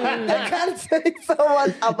 I can't say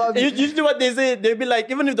someone about me. Usually what they say, they'll be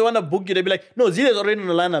like, even if they want to book you, they'll be like, no, Zile's already in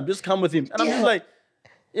the lineup. Just come with him. And I'm just like,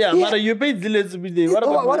 Mara, you paid Zile to be there. What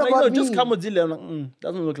about me? Just come with Zile. I'm like,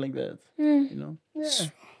 doesn't look like that. You know? Yeah.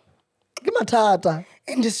 Give my tata.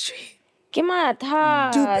 Industry. Give my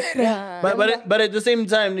tata. But at the same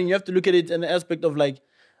time, then you have to look at it in the aspect of like,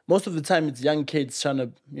 most of the time it's young kids trying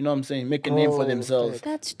to, you know what I'm saying, make a name for themselves.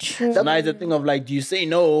 That's true. So now it's a thing of like, do you say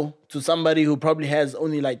no to somebody who probably has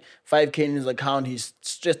only like 5K in his account? He's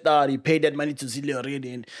stressed out. He paid that money to Zile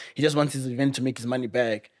already and he just wants his event to make his money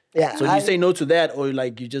back. Yeah. So do you say no to that or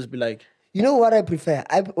like you just be like... You know what I prefer?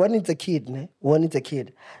 When it's a kid,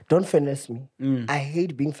 don't finesse me. I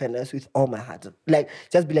hate being finessed with all my heart. Like,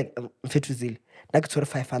 just be like, fit to Zile. Like,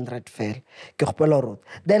 500 fail.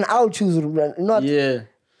 Then I'll choose not... Yeah.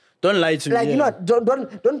 Don't lie to me. Like, you know,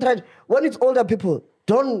 don't try. When it's older people,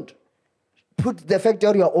 don't put the fact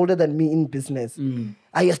that you're older than me in business.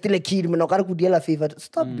 You're still a kid.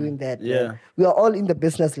 Stop doing that. Yeah. Man. We are all in the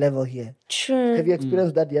business level here. True. Have you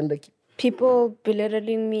experienced that, Yanda? People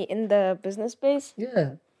belittling me in the business space?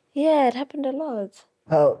 Yeah. Yeah, it happened a lot.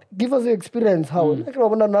 How? Give us your experience. How? Like, I'm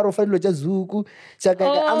only saying Zouk.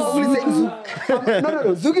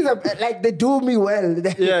 No. Zouk is like they do me well.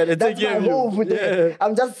 That's my home.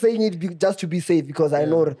 I'm just saying it just to be safe because I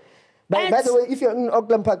know. By the way, if you're in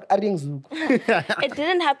Auckland Park, I think Zouk. It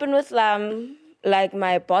didn't happen with like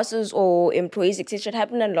my bosses or employees, etc. It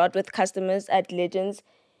happened a lot with customers at Legends.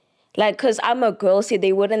 Like, because I'm a girl, so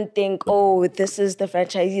they wouldn't think, oh, this is the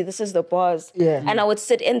franchisee, this is the boss. Yeah. And I would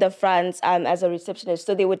sit in the front as a receptionist.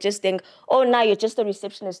 So they would just think, oh, now you're just a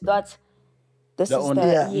receptionist. This is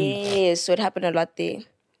the... Yes, so it happened a lot there.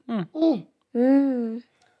 And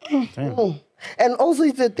also,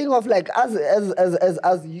 it's a thing of like, as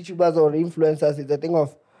YouTubers or influencers, it's a thing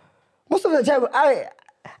of, most of the time,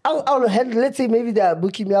 I'll handle, let's say maybe they are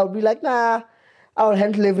booking me, I'll be like, nah, I'll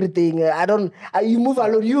handle everything. You move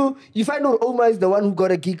along. You find out Oumar is the one who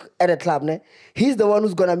got a gig at a club. Ne? He's the one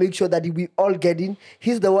who's going to make sure that we all get in.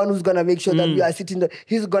 He's the one who's going to make sure that we are sitting there.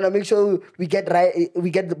 He's going to make sure we get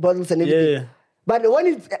the bottles and everything. Yeah. But when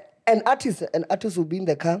it's an artist will be in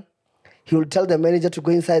the car. He will tell the manager to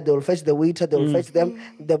go inside. They will fetch the waiter. They will fetch them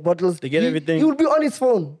the bottles. They get everything. He will be on his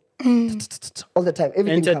phone all the time.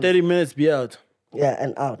 Everything Enter comes. 30 minutes, be out. Yeah,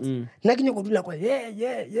 and out. Yeah.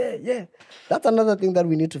 That's another thing that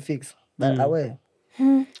we need to fix. But aware.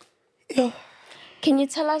 Can you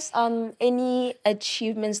tell us any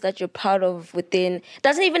achievements that you're proud of within?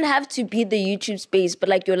 Doesn't even have to be the YouTube space, but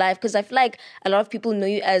like your life. Because I feel like a lot of people know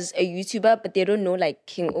you as a YouTuber, but they don't know like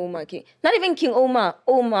King Oumar. Not even King Oumar.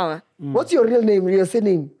 Oumar. What's your real name, your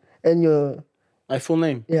surname, and your... My full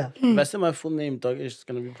name? Yeah. If I say my full name, dog, it's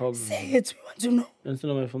going to be a problem. Say it, we want to know. That's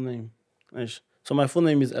not my full name. So my full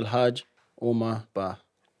name is Alhaj Oumar Ba.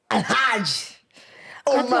 Alhaj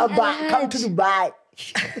Oumar Ba, come to Dubai.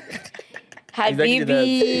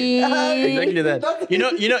 Habibi. Exactly that.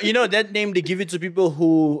 You know that name they give it to people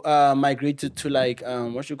who migrated to like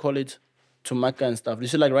to Makkah and stuff. You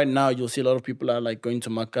see, like right now you'll see a lot of people are like going to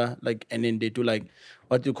Makkah, like, and then they do like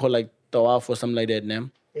what you call like tawaf or something like that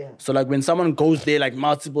name. Yeah. So like when someone goes there like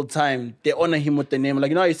multiple times, they honor him with the name. Like,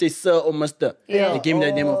 you know how you say sir or master? Yeah. They gave me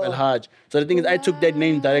that name of Alhaj. So the thing is, I took that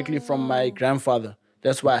name directly from my grandfather.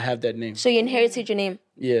 That's why I have that name. So you inherited your name?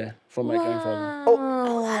 Yeah, from my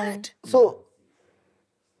grandfather. So,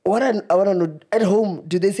 what I want to know, at home,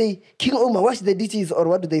 do they say, King Oumar, watch the ditches, or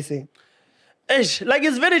what do they say? Like,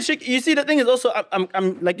 it's very tricky. You see, the thing is also,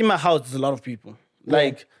 I'm like, in my house, there's a lot of people.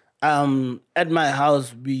 Like, at my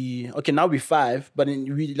house, now we're 5, but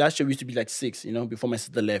last year we used to be like 6, you know, before my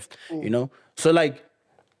sister left, you know? So, like,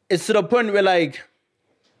 it's to the point where, like,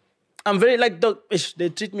 I'm very, like, they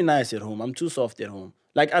treat me nice at home. I'm too soft at home.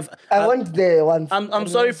 Like, I went there once. I'm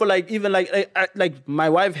sorry for, like, even, like, my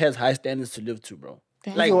wife has high standards to live to, bro.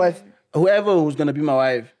 Like, your wife? Whoever who's gonna be my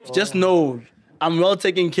wife, just know I'm well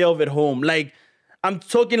taken care of at home. Like, I'm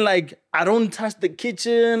talking like, I don't touch the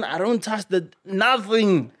kitchen, I don't touch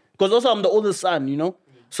nothing. Because also I'm the oldest son, you know?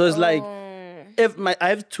 So it's like, I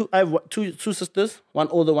have two sisters, one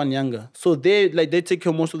older, one younger. So they take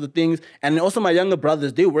care of most of the things. And also my younger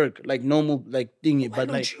brothers, they work like normal, like thingy. Why but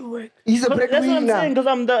don't like, you work? He's a breadwinner. that's what I'm saying, because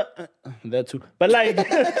I'm that too. But like,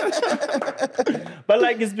 but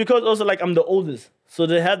like, it's because also like I'm the oldest. So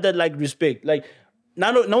they have that like respect. Like,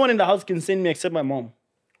 no one in the house can send me except my mom.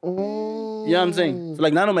 You know what I'm saying? So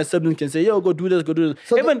like none of my siblings can say, yo, go do this, go do this.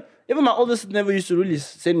 So even my oldest never used to really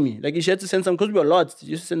send me. Like she had to send some, because we were a lot. She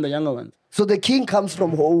used to send the younger ones. So the king comes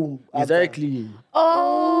from home. Exactly.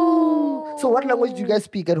 Oh. So what language do you guys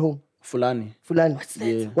speak at home? Fulani. Fulani. What's that?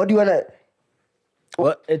 Yeah. What do you wanna?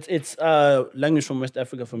 Well, it's language from West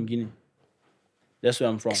Africa, from Guinea. That's where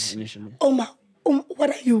I'm from initially. Oumar, what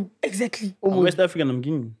are you exactly? I'm West African, I'm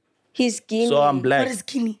Guinea. He's Guinea. So I'm black. What is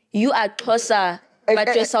Guinea? You are Xhosa,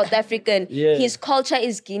 but you're South African. Yeah. His culture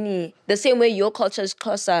is Guinea. The same way your culture is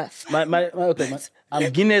Xhosa.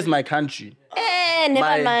 Guinea is my country.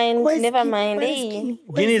 Never mind. Where's Never Guinea? mind. Where is Hey. Guinea?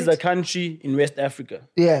 Where Guinea is is a it? country in West Africa.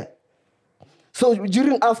 Yeah. So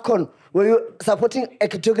during AFCON, were you supporting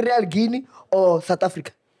Equatorial Guinea or South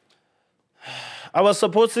Africa? I was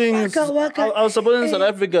supporting Waka. I was supporting South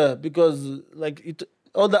Africa because like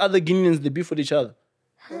all the other Guineans, they beef with each other.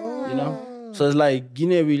 You know? So it's like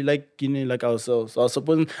Guinea, we like Guinea like ourselves. So I was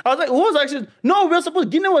like, who was actually no, we were supposed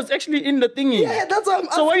Guinea was actually in the thingy. Yeah, that's what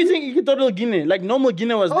I'm So why do you think Equatorial Guinea? Like normal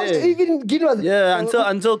Guinea was Oh, there. even Guinea was. Yeah,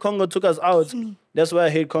 until Congo took us out. That's why I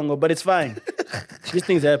hate Congo, but it's fine. These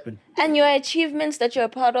things happen. And your achievements that you're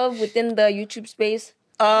proud of within the YouTube space?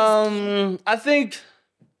 I think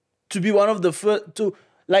to be one of the first to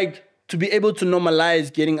be able to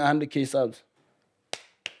normalize getting 100K subs.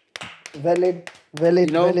 Valid. You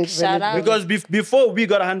know? Shout out. Because before we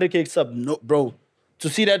got 100K sub, no, bro, to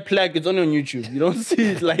see that plaque, it's only on YouTube. You don't see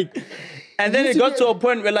it like. And then it got to a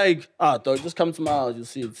point where like, dog, just come to my house, you'll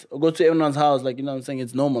see it. Or go to everyone's house, like, you know what I'm saying?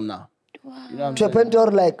 It's normal now. Wow. You know what I'm To a saying? point where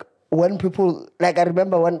like when people like I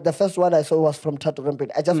remember when the first one I saw was from Tattoo Rampage.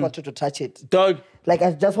 I just wanted to touch it. Dog, Like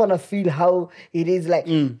I just want to feel how it is like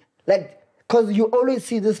because you always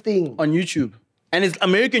see this thing. on YouTube. And it's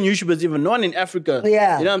American YouTubers even, no one in Africa.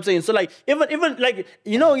 Yeah. You know what I'm saying? So like, even like,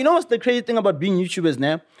 you know what's the crazy thing about being YouTubers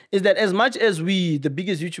now? Is that as much as we, the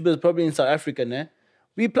biggest YouTubers probably in South Africa now,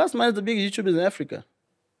 we plus minus the biggest YouTubers in Africa.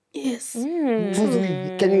 Yes.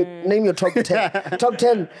 Can you name your top 10? top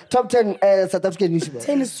 10 South African YouTubers.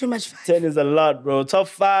 10 is too much. 10 is a lot, bro. Top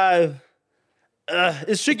 5.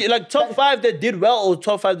 It's tricky. Like top 5 that did well or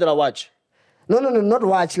top 5 that I watch? No, not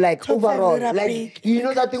watch. Like Top five overall, that are like big. you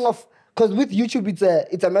know that thing of because with YouTube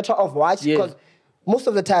it's a matter of watch Yeah. because most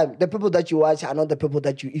of the time the people that you watch are not the people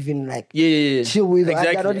that you even like Yeah. chill with.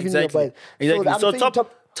 Exactly. They're not even your boys. Exactly. I'm So saying top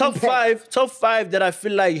impact. top 5 that I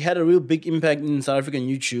feel like had a real big impact in South African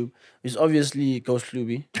YouTube is obviously Ghost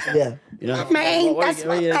Luby. Yeah. You know? Man, that's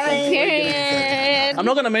my man. Period. I'm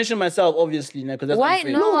not gonna mention myself, obviously, because that's Why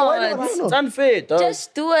unfair. not? It's unfair, dog.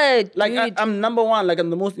 Just do it. like dude. I'm number 1, like I'm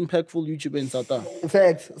the most impactful YouTuber in South Africa. In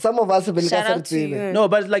fact, some of us have been Shout out to you. No,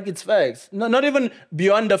 but like it's facts. No, not even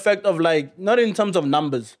beyond the fact of like, not in terms of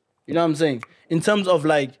numbers. You know what I'm saying? In terms of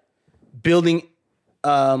like building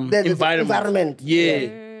The environment.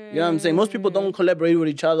 Yeah. You know what I'm saying? Most people don't collaborate with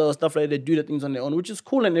each other or stuff like that. They do the things on their own, which is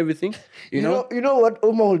cool and everything. You know? You know what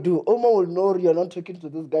Oumar will do? Oumar will know you're not talking to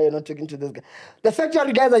this guy, you're not talking to this guy. The fact that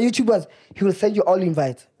you guys are YouTubers, he will send you all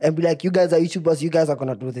invites and be like, you guys are YouTubers, you guys are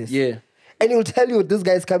gonna do this. Yeah. And he will tell you, this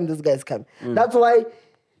guy's coming, this guy's coming. That's why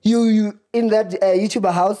you in that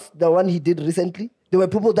YouTuber house, the one he did recently, there were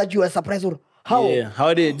people that you were surprised with. How? Yeah.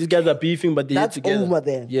 How these guys are beefing, but they're That's together. Oumar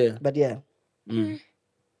there. Yeah. But yeah.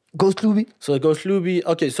 Ghost Luby. So Ghost Luby.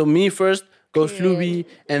 Okay, so me first, Ghost Luby,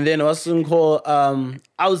 and then what's it called?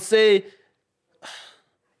 I would say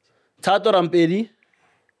Tato Rampedi.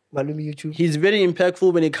 Malumi YouTube. He's very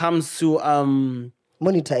impactful when it comes to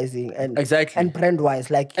Monetizing and Exactly. and brand wise.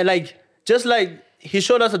 Like and like just like he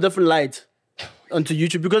showed us a different light onto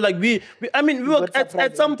YouTube because like we were got at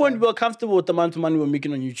surprised some every point we were comfortable with the amount of money we were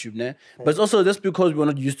making on YouTube, nah? But it's also just because we were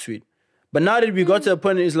not used to it. But now that we got to a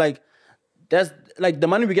point, it's like that's like the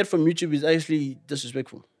money we get from YouTube is actually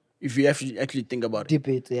disrespectful if you actually think about it. deep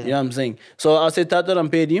it, yeah. You know what I'm saying? So I'll say Tato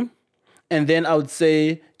Rampedi, and then I would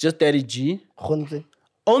say just Daddy G. Khonze.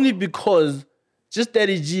 Only because just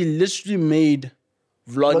Daddy G literally made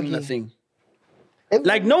vlogging a Vlogging. thing.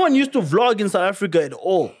 Like no one used to vlog in South Africa at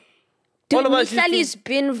all. Dude, all of us used to- Mihlali's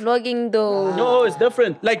been vlogging though. No, it's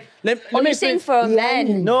different. Like let Are me you saying explain. for a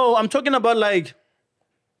man? No, I'm talking about like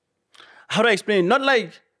how do I explain? Not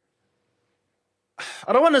like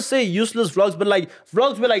I don't want to say useless vlogs, but like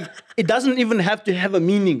vlogs where like it doesn't even have to have a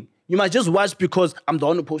meaning. You might just watch because I'm the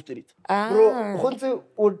one who posted it. Bro, Khonze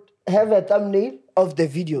would have a thumbnail of the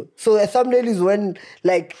video. So a thumbnail is when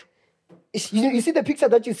like you see the picture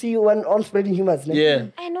that you see when on spreading humors. Ne? Yeah.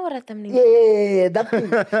 I know what a thumbnail. Yeah, that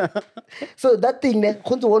thing. So that thing,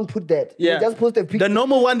 Khonze won't put that. Yeah. He'll just post a picture. The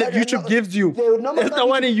normal one that But YouTube gives you. the normal That's the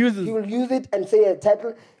one he uses. He will use it and say a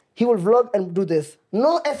title. he will vlog and do this.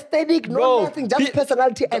 No aesthetic, no nothing, just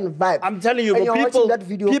personality and vibe. I'm telling you, and bro, you're watching that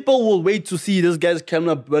video. People will wait to see this guy's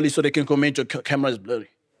camera blurry so they can comment your camera is blurry.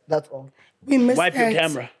 That's all. We missed Wipe that. your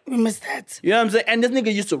camera. We missed that. You know what I'm saying? And this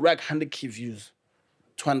nigga used to rack 100K views.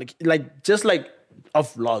 200K, like, just like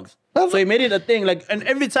off vlogs. So he made it a thing. Like, and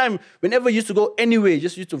every time, whenever he used to go anywhere, he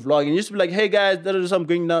just used to vlog. And he used to be like, hey guys, I'm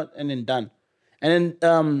going now, and then done. And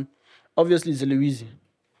then, obviously, Zeluizi.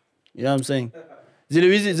 You know what I'm saying?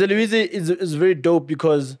 Zeluizi is very dope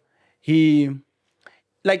because he,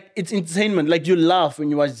 like, it's entertainment. Like, you laugh when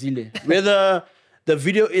you watch Zile. Whether the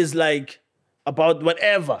video is, like, about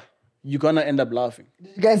whatever, you're gonna end up laughing.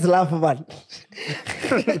 You guys laugh, man.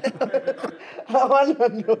 I want to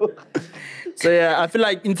know. So yeah, I feel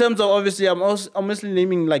like in terms of obviously, I'm mostly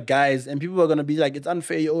naming like guys, and people are gonna be like, it's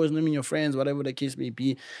unfair. You're always naming your friends, whatever the case may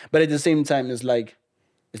be. But at the same time, it's like,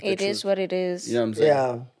 it is what it is. You know what I'm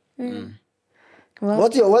saying? Yeah. Well,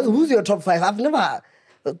 who's your top 5? I've never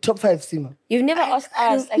top 5 Sima. You've never asked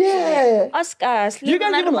us. Actually. Yeah. Ask us. You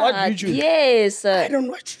guys even watch YouTube? Yes. I don't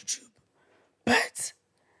watch YouTube, but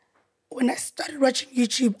when I started watching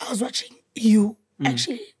YouTube, I was watching you.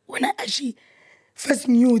 Actually, when I first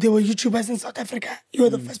knew there were YouTubers in South Africa, you were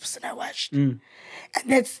the first person I watched. And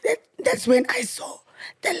that's when I saw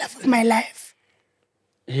the love of my life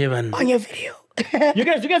on your video. You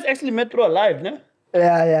guys actually met through a live, no?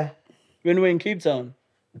 Yeah. When we were in Cape Town.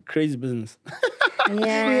 Crazy business.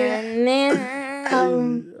 Yeah,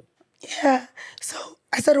 man. Yeah. So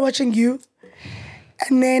I started watching you,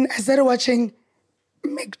 and then I started watching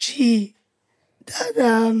MacG,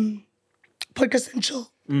 the Podcast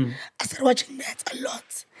Central. I started watching that a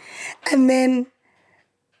lot. And then,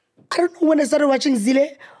 I don't know when I started watching Zile,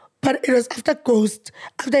 but it was after Ghost.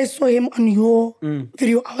 After I saw him on your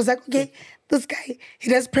video, I was like, okay, this guy, he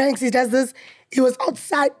does pranks, he does this. He was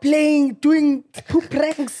outside playing, doing poop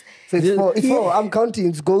pranks. So it's four. I'm counting.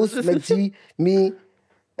 It's Ghost, MacG, me,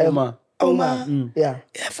 Oumar. Yeah.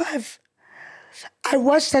 Yeah, 5. I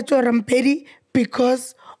watched Sato Rampedi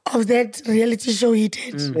because of that reality show he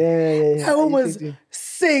did. Yeah. I was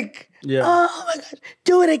sick. Yeah. Oh my God.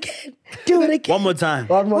 Do it again. Do it again. One more time.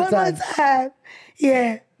 One more time.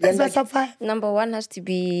 Yeah. That's my top 5. Number 1 has to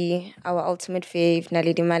be our ultimate fave,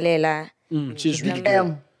 Naledi Malela. She's really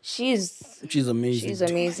good. She's amazing. She's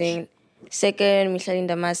amazing. Second,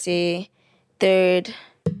 Mihlalinda Mase. Third,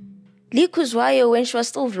 Lee Kuzwayo, when she was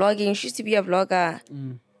still vlogging. She used to be a vlogger.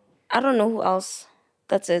 I don't know who else.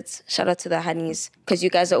 That's it. Shout out to the honeys. Because you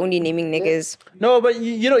guys are only naming niggas. No, but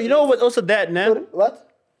you know what also that, man? What?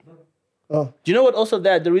 Oh. Do you know what also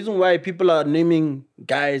that? The reason why people are naming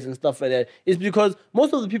guys and stuff like that is because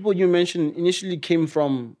most of the people you mentioned initially came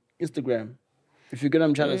from Instagram. If you get what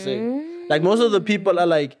I'm trying to say. Like most of the people are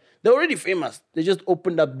like, they're already famous. They just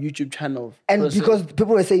opened up YouTube channels. And because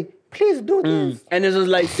people were saying, please do this. And it's just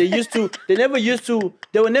like,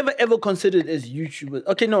 they were never ever considered as YouTubers.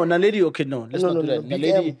 Okay, no, Naledi, let's not do that.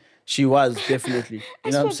 Naledi, she was definitely.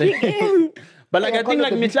 You know what I'm saying? But like, I think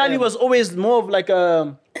like Mitlali was always more of like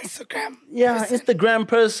a Instagram. Yeah, Instagram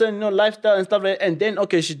person, lifestyle and stuff like that. And then,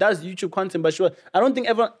 okay, she does YouTube content, but I don't think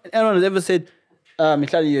anyone has ever said,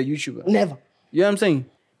 Mitlali, you're a YouTuber. Never. You know what I'm saying?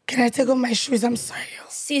 Can I take off my shoes? I'm sorry.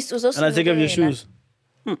 Sis was also And I take off your shoes.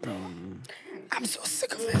 I'm so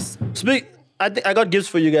sick of this. I got gifts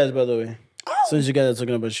for you guys, by the way. Since you guys are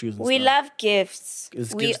talking about shoes and We stuff. love gifts.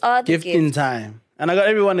 We are the Gifting gift. time. And I got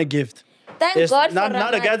everyone a gift. Thank God for now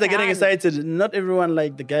the guys are getting Ramadan. excited. Not everyone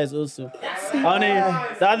like the guys also. Only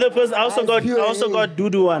the other person I also got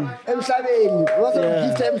Dudu one. Emhlabeni. What's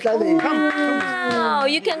up? Gift Emhlabeni. Oh,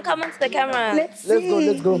 you can come onto the camera. Let's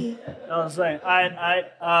go. I was saying,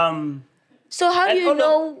 So how do And you all the-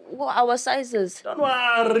 know what our size is? don't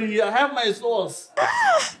worry, I have my source.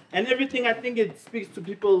 And everything, I think it speaks to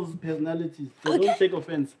people's personalities. So don't take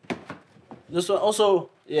offense. This one also,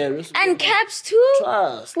 And caps too?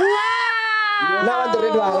 trust. Wow. Now on the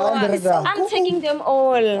red one. I'm taking them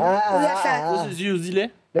all. This is you, Zile.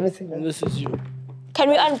 Let me see. And this is you. Can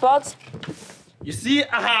we unbox? You see,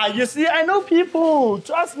 I know people.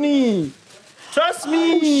 Trust me. Trust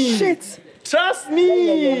me. Shit. Trust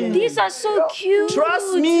me. These are so cute.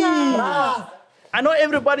 Trust me. I know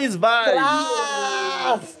everybody's vibe.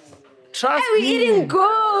 Trust Hey, we're me. eating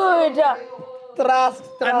good. Trust.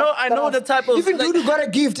 I know the type of. Even Dudu got a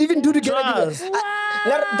gift. Trust.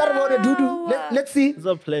 Let's see. It's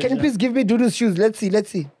a pleasure. Can you please give me Dudu's shoes? Let's see.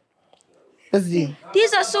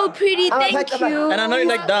 These are so pretty. Thank you. And I know you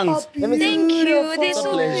like dunks. Thank you. They're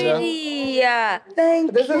so pleasure. pretty. Yeah.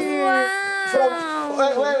 Thank This you. is from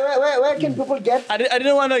where can people get? I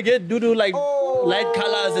didn't want to get Dudu like light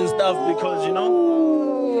colors and stuff because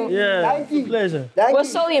Yeah, it's a pleasure. We're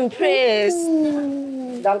so impressed.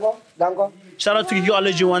 Dango. Shout out to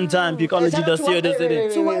Geekology one time. Geekology does here the ZA.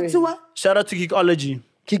 To what? Shout out to Geekology.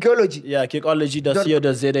 Geekology. Yeah, Geekology does here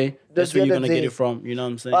the ZA. That's where you're gonna get it from. You know what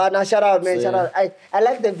I'm saying? Now shout out, man. Shout out. I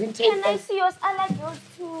like the vintage. Can I see yours? I like yours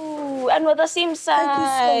too. And we're the same size.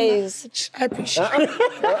 Thank you so much. I appreciate it.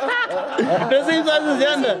 The same size as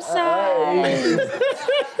Yanda. Size.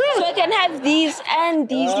 So I can have these and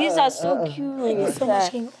these. These are so cute. So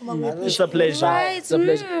much, King Oumar. It's a pleasure. Right. It's a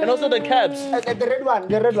pleasure. And also the caps. The red one.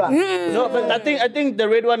 The red one. No, but I think the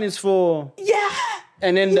red one is for. Yeah.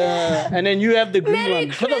 And then you have the green Merry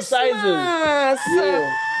one. For the Christmas. sizes.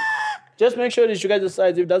 Yeah. Just make sure that you guys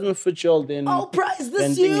decide. If it doesn't fit you all, then. Oh, prize then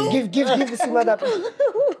this you. Give Sima that.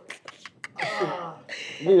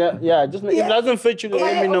 Yeah. Just if it doesn't fit you, then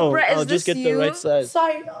let me know. Oprah, is I'll just this get the you? right size.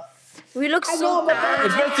 Sorry. We look I so know, but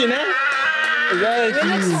It's fitting, eh? Exactly. We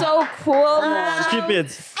look so cool. Keep it.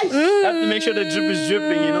 Have to make sure the drip is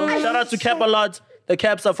dripping, you know. Shout out to Capalot. The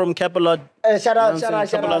caps are from Capalot. Shout out. Shout out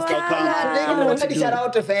Shout out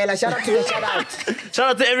to Fela. Shout Shout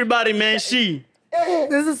out to everybody, man.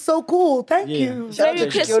 this is so cool. Thank you. Merry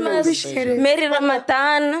Christmas. Appreciate it. Merry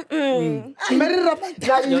Ramadan. Merry Ramadan.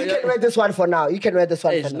 Now you can wear this one for now. You can wear this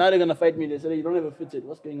one Hey, for now. now they're gonna fight me. They say you don't ever fit it.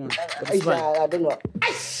 What's going on? But it's fine. I don't know.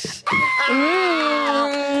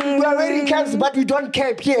 We are wearing caps, but we don't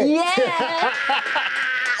cap here. Yeah.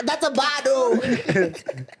 That's a bad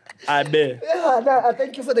I bet.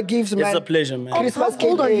 Thank you for the gifts, man. It's a pleasure, man. Christmas How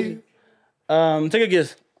old are you? Take a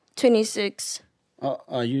guess. 26.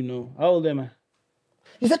 You know. How old am I?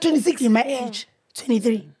 Is that 26? In my age,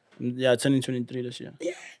 23. Yeah, turning 23 this year.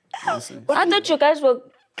 Yeah. I thought you guys were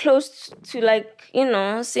close to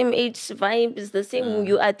same age vibe is the same.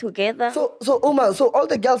 You are together. So Oumar, so all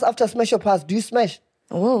the girls after Smash Your Pass, do you smash?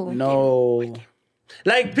 Oh. No.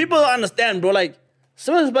 Like, people don't understand, bro. Like,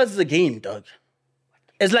 Smash Your Pass is a game, dog.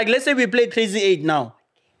 It's like, let's say we play Crazy 8 now.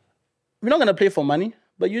 We're not going to play for money,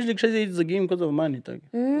 but usually Crazy 8 is a game because of money, dog.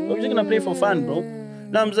 We're just going to play for fun, bro. You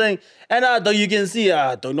know what I'm saying? And dog, you can see,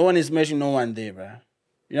 dog, no one is smashing no one there, bro.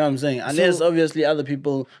 You know what I'm saying? Unless, obviously, other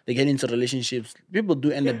people, they get into relationships. People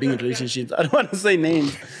do end up being in relationships. I don't want to say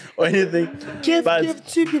names or anything. Give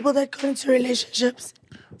two people that got into relationships.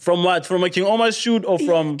 From what? From a King Oumar shoot or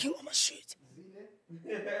from... King Oumar shoot.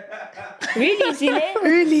 Really, Zile?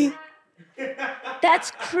 Really?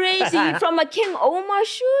 That's crazy. From a King Oumar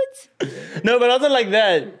shoot? No, but it wasn't like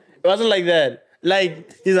that. It wasn't like that.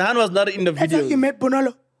 Like, his hand was not in the That's video. how you met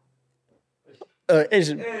Bonolo.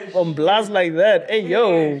 On blast like that. Hey,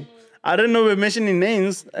 yo. I don't know we're mentioning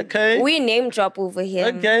names. Okay. We name drop over here.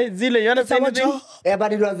 Okay. Zile, you want to say anything? Yeah,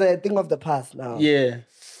 but it was a thing of the past now. Yeah.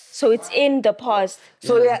 So it's in the past.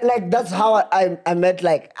 So yeah, like that's how I met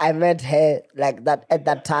her like that at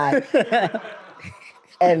that time.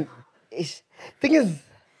 And thing is,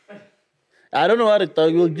 I don't know how to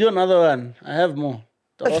talk. We'll do another one. I have more.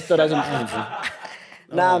 The roster doesn't end.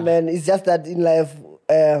 nah, man, it's just that in life.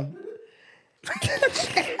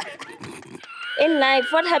 In life,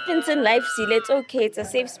 what happens in life, Zile? It's okay. It's a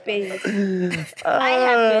safe space. I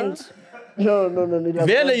happened. No.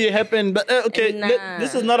 Really, you happened. But okay, Nah.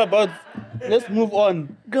 this is not about. Let's move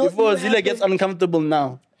on before Zile gets uncomfortable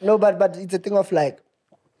now. No, but it's a thing of like,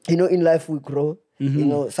 in life we grow.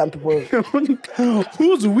 Some people.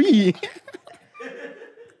 Who's we?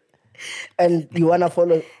 And you wanna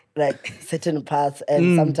follow like certain paths,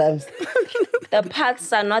 and sometimes The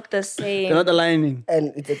paths are not the same. They're not aligning.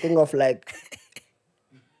 and it's a thing of like,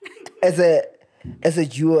 as a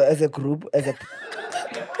duo, as a group, As a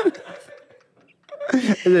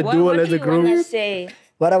What duel, do as a you group. want to say?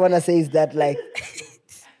 what I wanna say is that like,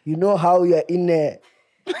 how you're in a.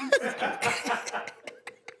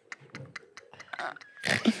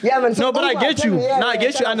 Yeah, man. So No, but I get you. Yeah, No, I get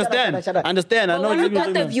you. shut up, Understand. shut up. Understand. I know What exactly about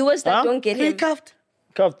what the you mean. viewers that Huh? don't get Are you him? cuffed?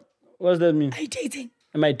 Cuffed. What does that mean? Are you dating?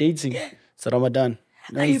 Am I dating? It's Ramadan.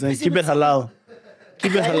 You know what you I'm saying? busy Keep it with halal.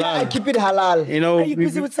 Keep it I halal. keep it halal. You know, Are you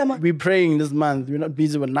busy with someone? We're praying this month. We're not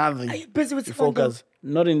busy with nothing. Are you busy with We someone? focus.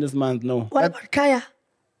 Not in this month, no. What about Caiah?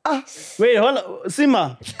 Wait, hold on.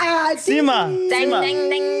 Sima. Sima. Ding, Sima. ding,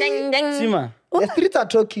 ding, ding, ding. Sima. The streets are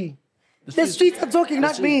talking. The streets are talking,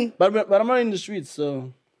 not me. But I'm not in the streets,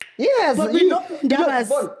 so. Yes, But we know Davas.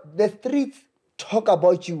 the streets talk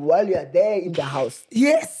about you while you are there in the house.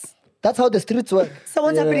 Yes. That's how the streets work. So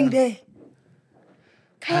what's happening there?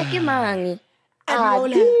 Kaya ke mangi.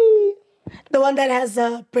 Adiola, the one that has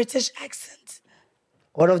a British accent.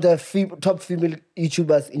 One of the top female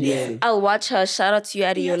YouTubers in the I'll watch her. Shout out to you,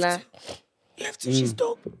 Ariola. You have to. She's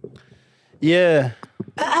dope. Yeah.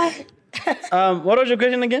 What was your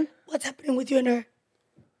question again? What's happening with you and her?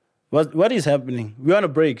 What is happening? We're on a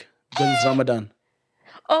break because it's Ramadan.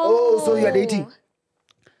 Oh, so you're dating?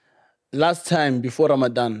 Last time before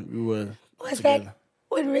Ramadan, we were What's together. that?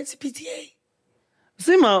 When we went to PTA.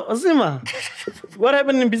 Sima. What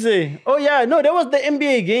happened in PTA? Oh yeah, no, that was the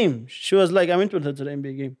NBA game. She was like, I went with her to the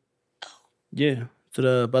NBA game. Yeah, to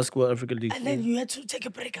the Basketball Africa League. And then you had to take a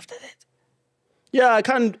break after that. Yeah, I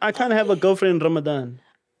can't have a girlfriend in Ramadan.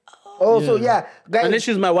 Oh, so yeah, guys. Unless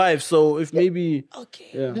she's my wife, so if maybe... Okay.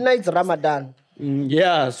 Yeah. Tonight it's Ramadan.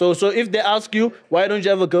 Yeah, so if they ask you, why don't you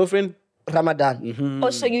have a girlfriend? Ramadan. Oh,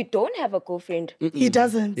 so you don't have a girlfriend? He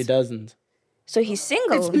doesn't. He doesn't. So he's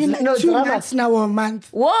single. It's been like 2 months now or a month.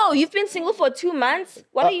 Whoa, you've been single for 2 months?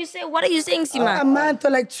 What are you saying? What are you saying, Sima? A month or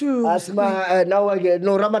like 2. Asma, now again.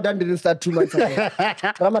 No, Ramadan didn't start 2 months ago.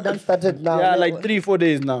 Ramadan started now. Yeah, like 3-4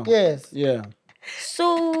 days now. Yes. Yeah.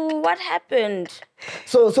 So what happened?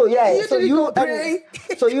 So yeah. You So didn't you go and pray.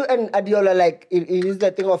 so you and Adiola, like it is the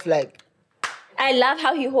thing of like. I love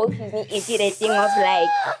how he holds his knee. Is it a thing of like...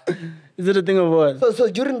 Is it a thing of what? So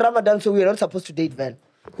during Ramadan, so we're not supposed to date, man.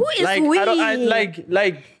 Who is Like we?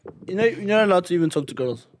 like you're not allowed to even talk to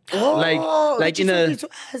girls. Like in a To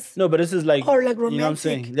us. no, but this is like Or like you know what I'm romantic.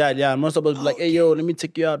 saying? Yeah. I'm not supposed to be like, hey yo, let me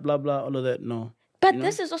take you out, blah blah, all of that. No. But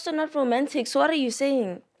this is also not romantic. So what are you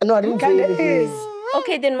saying? No, I didn't say Kinda anything. is.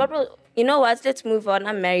 Okay, then what will... You know what? Let's move on.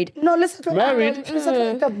 I'm married. No, let's talk Married? Let's talk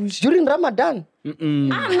like that bullshit. During Ramadan. I'm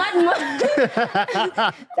not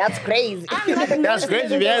Muslim. That's crazy. I'm not Muslim. That's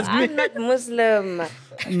crazy if you ask me. I'm not Muslim.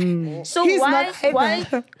 So He's why not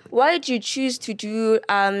either. why did you choose to do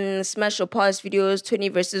smash or pause videos 20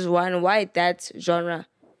 versus 1? Why that genre?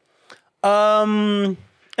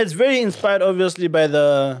 It's very inspired obviously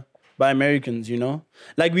by Americans, you know?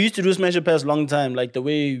 Like we used to do smash or pass long time, like the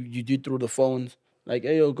way you do through the phones. Like,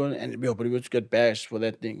 hey, yo, but we would get bashed for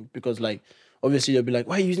that thing because, like, obviously they'll be like,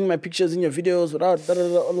 why are you using my pictures in your videos without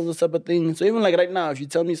all of those type of things? So even like right now, if you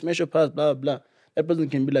tell me smash or pass, blah blah, that person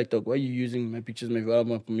can be like, dog, why are you using my pictures without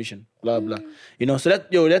my permission? Blah blah, you know. So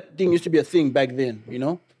that thing used to be a thing back then, you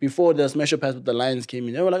know, before the smash or pass with the lions came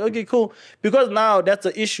in. They were like, okay, cool, because now that's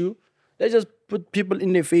an issue. They just put people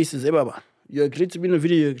in their faces. Hey, Baba, you agreed to be in a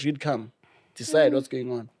video, you agreed to come, decide what's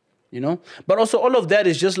going on, you know. But also all of that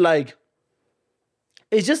is just like.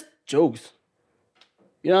 It's just jokes.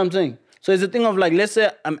 You know what I'm saying? So it's a thing of like, let's say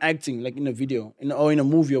I'm acting like in a video or in a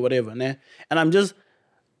movie or whatever, né? And I'm just,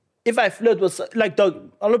 if I flirt with, like,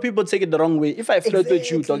 dog, a lot of people take it the wrong way. If I flirt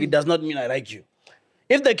with you, dog, it does not mean I like you.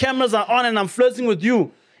 If the cameras are on and I'm flirting with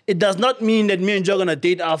you, it does not mean that me and you are going to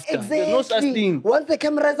date after. Exactly. There's no such thing. Once the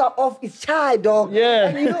cameras are off, it's shy, dog. Yeah.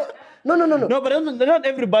 And you know, no. No, but they're not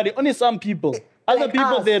everybody, only some people. Other Like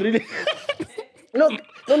people, us. they really... No.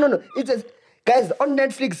 It's just, guys, on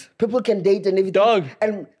Netflix, people can date and everything. Dog.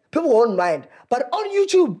 And people won't mind. But on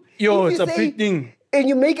YouTube, Yo, if it's you a say- big thing. And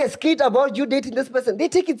you make a skit about you dating this person, they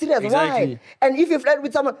take it serious. Exactly. Why? And if you flirt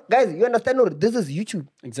with someone, guys, you understand, no, this is YouTube.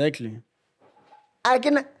 Exactly.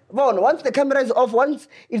 Once the camera is off, once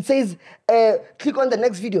it says, click on the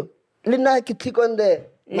next video. Linda, click on the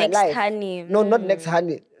my Next life. honey. No, not next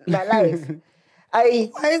honey. My life.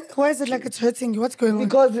 Why is it like it's hurting you? What's going on?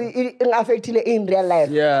 Because it affected in real life.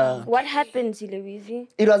 Yeah. What happened, Zilewizi?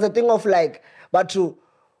 It was a thing of like, but to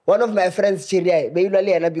one of my friends, Chiria,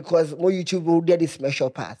 because more YouTube would get this special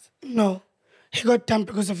pass. No. He got dumped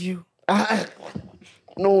because of you.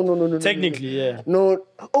 No. Technically, yeah. No.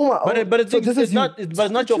 Oumar, But it's, so this is not it's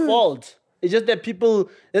not your fault. It's just that people,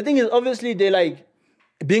 the thing is, obviously they like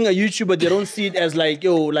being a YouTuber, they don't see it as like,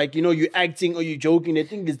 yo, like, you know, you acting or you joking. They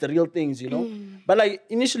think it's the real things, you know. But like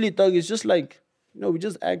initially, dog, it's just like, you know, we're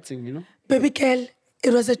just acting, you know. Baby girl,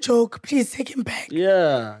 it was a joke. Please take him back.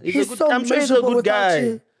 Yeah, He's so I'm sure he's a miserable good without guy.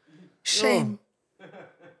 you. Shame.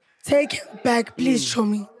 Take him back. Please show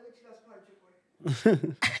me.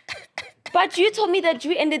 But you told me that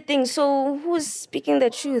you ended things, so who's speaking the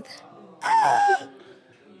truth?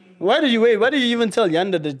 Why did you even tell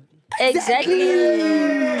Yanda that? Exactly.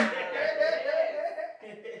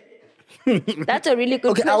 That's a really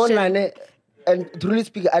good Okay, I question. want my and truly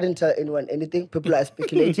speaking, I didn't tell anyone anything. People are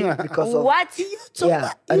speculating because of What? You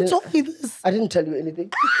told me this. I didn't tell you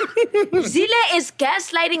anything. Zile is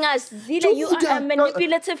gaslighting us. Zile, you are a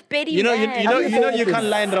manipulative petty You know, man. you can't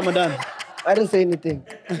lie in Ramadan. I didn't say anything.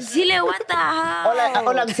 Zile, what the hell?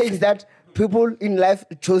 All I'm saying is that people in life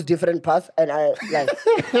chose different paths, and I like.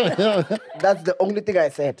 That's the only thing I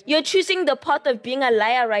said. You're choosing the path of being a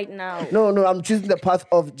liar right now. No, I'm choosing the path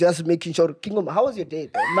of just making sure. Kingdom, how was your day?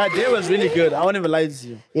 Though? My day was really good. I won't even lie to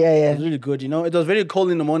you. Yeah. It was really good, you know. It was very cold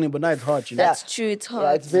in the morning, but now it's hot, you know. That's true, it's hard.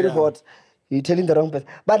 Yeah, it's very hot. You're telling the wrong person.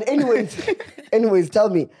 But anyways, tell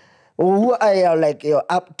me, Who are your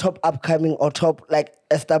top upcoming or top like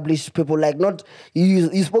established people? Like not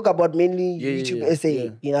you spoke about mainly YouTube SA. Yeah.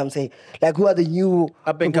 You know what I'm saying? Like who are the new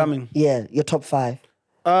Up and coming. Yeah, your top 5.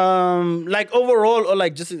 Like overall or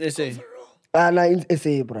like just in SA? No, in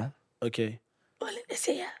SA, bruh. Okay. Well, in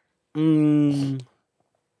SA, yeah.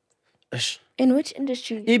 In which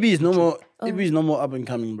industry? EB is no more. EB is no more up and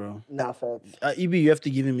coming, bro. Nah, facts. EB, you have to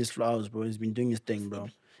give him his flowers, bro. He's been doing his thing, bro.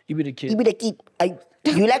 EB the kid. EB the kid.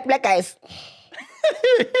 You like black guys?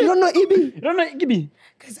 You don't know EB? You don't know EB?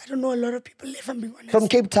 Because I don't know a lot of people, if I'm being honest. From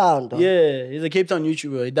Cape Town, though. Yeah, he's a Cape Town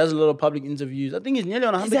YouTuber. He does a lot of public interviews. I think he's nearly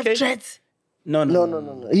on Does he have 100K. dreads?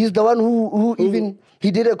 No. He's the one who even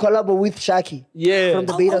he did a collab with Shaki. Yeah. From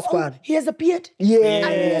the Beta Squad. He has a beard. Yeah.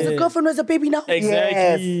 And he has a girlfriend who has a baby now.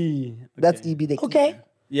 Exactly. That's EB the kid. Okay.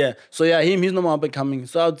 Yeah. So yeah, he's no more up and coming.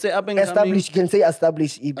 So I would say up and coming. Established. You can say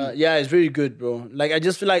established EB. Yeah, it's very good, bro. Like I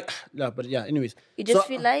just feel like, anyways. You just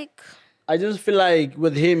feel like? I just feel like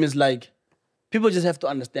with him is like, people just have to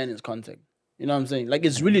understand his content. You know what I'm saying? Like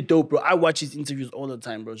it's really dope, bro. I watch his interviews all the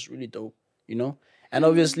time, bro. It's really dope. You know. And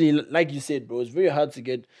obviously, like you said, bro, it's very hard to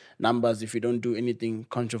get numbers if you don't do anything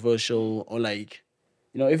controversial or like,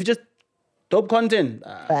 if you just dope content.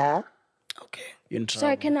 Okay. You're in trouble.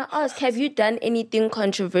 Sorry, can I ask, have you done anything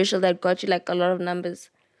controversial that got you like a lot of numbers?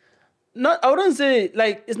 I wouldn't say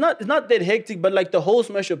like it's not that hectic, but like the whole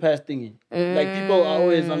smash your pass thingy. Like people are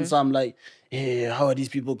always on some like, yeah, how are these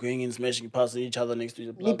people going and smashing past each other next to each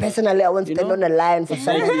other? Me personally, I won't stand on a line for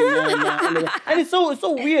something. And it's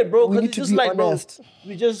so weird, bro. Because it's just like, honest. bro,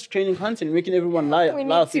 we're just creating content, making everyone laugh. You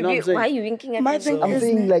know what I'm saying? Why are you winking at My me? thing I'm is,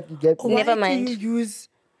 saying like you get why Never do mind. you use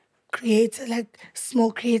creators, like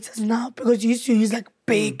small creators now? Because you used to use like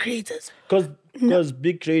big creators. Because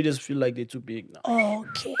big creators feel like they're too big now.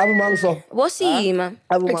 Okay. Abu Mangso. What's he, man?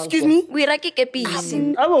 Excuse me? We raki ke peace.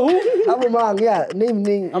 Abo who? Abu Mang, yeah.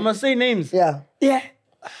 Name. I'm gonna say names. Yeah. Yeah.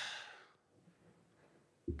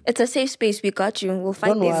 It's a safe space. We got you. We'll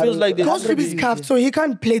fight Don't this. worry. Feels like Ghost they is cuffed, so he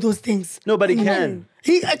can't play those things. No, but he can.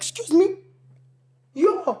 Excuse me?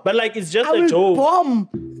 Yo. But like it's just I a will joke. bomb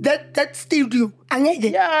that studio.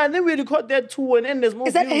 Yeah, and then we record that too, and then there's more.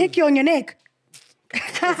 Is that a views. hickey on your neck?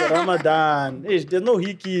 It's Ramadan. There's no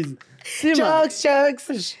hickeys. See, man.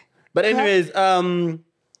 Jokes. But anyways,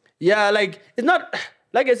 yeah, like it's not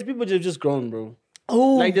like I said, people just grown, bro.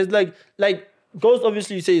 Oh. Like there's like Ghost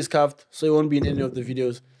obviously you say he's cuffed, so he won't be in any of the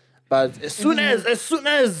videos. But as soon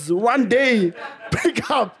as one day pick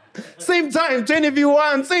up, same time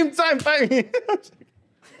 20v1, same time 5.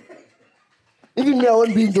 Even me, I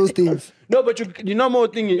won't be in those things. No, but you know more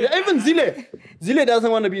thing. Even Zile doesn't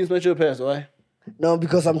want to be in special pairs, why? No,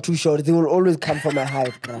 because I'm too short. They will always come from my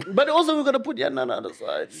height, bro. But also we're gonna put Yana on the other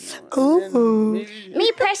side. Ooh.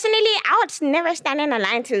 Me personally, I would never stand in a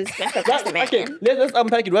line to smash the customer. Okay, let's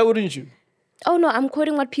unpack it. Why wouldn't you? Oh no, I'm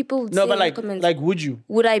quoting what people would say No, but in the comments. like would you?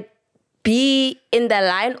 Would I be in the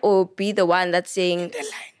line or be the one that's saying...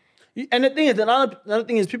 And the thing is, another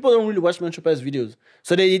thing is, people don't really watch Metro Pass videos,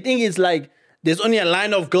 so they think it's like there's only a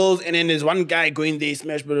line of girls and then there's one guy going there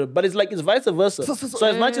smash, but it's like it's vice versa. So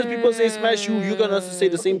as much as people say smash you, you're gonna also say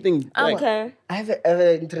the same thing. Like, Okay. I have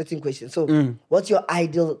an interesting question. So, what's your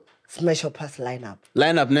ideal smash or pass lineup?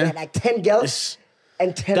 Lineup, ne? Yeah, like 10 girls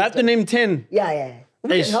and 10. I have to name 10. Yeah.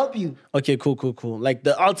 We Ish. can help you. Okay, cool. Like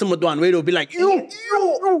the ultimate one, where it'll be like, you.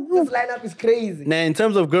 This lineup is crazy. Nah, in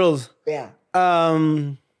terms of girls, Yeah.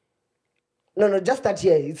 no, No, just that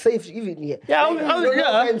here. It's safe even here. Yeah, no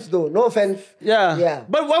offense though. No offense. yeah. Yeah.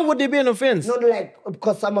 But why would there be an offense? Not like,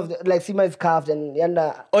 because some of the, like Sima is carved and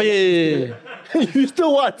Yanda. Oh, yeah. You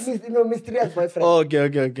still what? Mysterious boyfriend. Oh,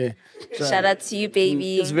 okay. Shout out to you,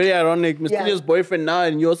 baby. It's very ironic. Mysterious boyfriend now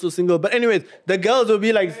and you're also single. But anyways, the girls will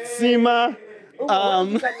be like Sima,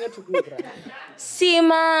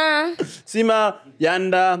 Sima.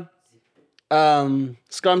 Yanda,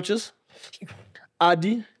 Scrumptious,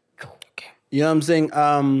 Adi. You know what I'm saying?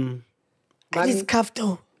 He's cuffed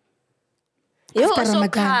though. You're After also Ramadan.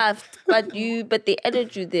 carved, but they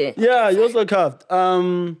added you there. Yeah, you also carved.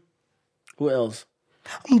 Who else?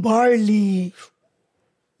 Barley.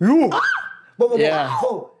 You. Yeah. Yeah.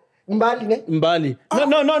 Mbali, ne? Mbali.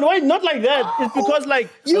 No, why not like that? It's because like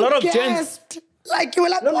a lot of gents. gasped. Like you were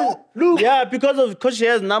like, Look. Yeah, because she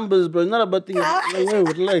has numbers, bro. It's not about things.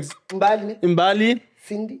 Wait, relax. Mbali, ne?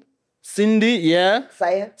 Mbali, Cindy, yeah.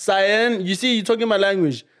 Saya, Cyan, you see, you're talking my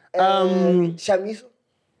language. Shamiso.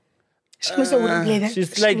 Shamiso wouldn't play that.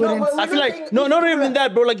 She's like, wouldn't. I feel like, no, not even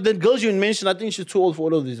that, bro. Like the girls you mentioned, I think she's too old for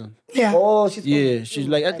all of these. Yeah. Oh, she's Yeah, she's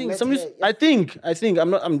like, I think met somebody's. her, yeah. I think.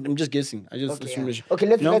 I'm just guessing. I just assume. Okay,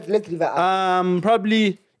 let's leave her out.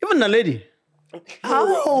 Probably even a lady.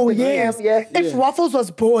 Oh, yes. Yeah. If Waffles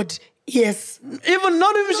was bored, yes.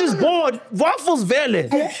 Not even she's bored. Waffles Vele.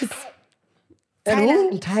 Yes. And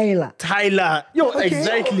who? Tyler. Tyler. Yo,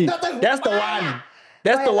 exactly. That's the one.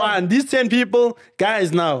 That's the one. These 10 people,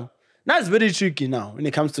 guys now. Now it's very tricky now when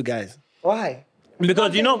it comes to guys. Why?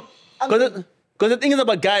 Because, because the thing is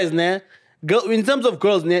about guys, in terms of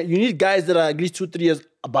girls, you need guys that are at least 2-3 years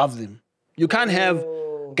above them. You can't have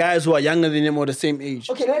guys who are younger than them or the same age.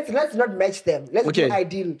 Okay, let's not match them. Let's do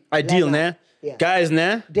ideal. Ideal, Yeah. Guys,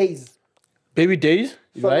 Days. Baby days,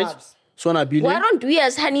 right? Labs. Sona Billy. Why don't we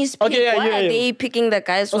as honeys pick? Okay, Why are they picking the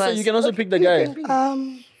guys for Also, us? you can also pick the guys.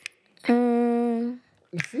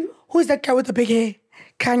 Who's that guy with the big hair?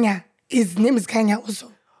 Caiah. His name is Caiah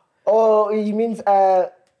also. Oh, he means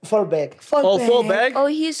fallback. Fallback? Oh,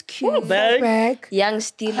 he's cute. Fallback. Young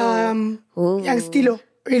Stilo. Young Stilo.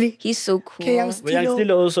 Really? He's so cool. Okay, Young Young Stilo.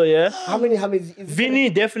 Stilo also, yeah. How many is Vinny,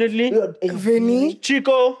 definitely. Vinny.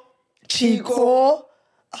 Chico. Chico.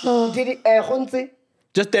 Did it, Khonzi?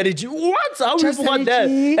 Just Daddy G. What? How we Just forgot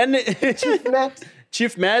Daddy that? G. And Chief Matt.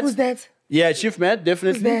 Chief Matt. Who's that? Yeah, Chief Matt,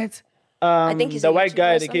 definitely. Who's that? I think he's the a white YouTuber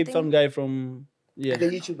guy, or the Cape Town something. guy from The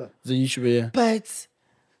YouTuber. the YouTuber, yeah. But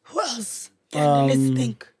who else? Yeah, let's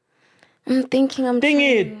think. I'm thinking.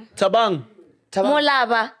 Thingy, Tabang.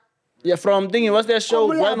 Molaba. Yeah, from Thingy. What's that show?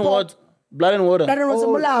 Blood and Water. Blood and Water. That was a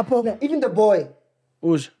mulapo. Even the boy.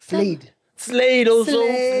 Who's? Slade. Slade also.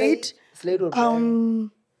 Slade. Slade or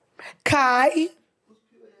Kai.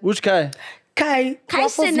 Which guy? Kai. Kai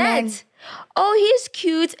Waffles man. Sinet. Oh, he's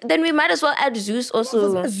cute. Then we might as well add Zeus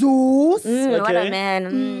also. Zeus. What a Okay.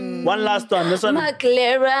 man. One last one. This one.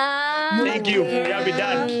 McLaren. Thank you. Yeah, be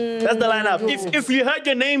done. That's the lineup. If you heard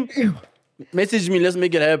your name, message me. Let's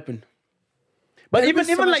make it happen. But It'll be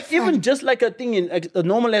so much fun. even just like a thing in a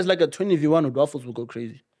normal as like a 20v1 with Waffles will go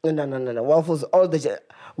crazy. No. Waffles, all the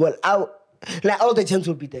all the gens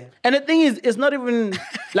will be there. And the thing is, it's not even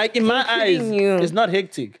like in my eyes, Including you. it's not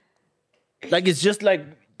hectic. Like it's just like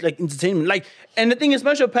entertainment. Like, and the thing is,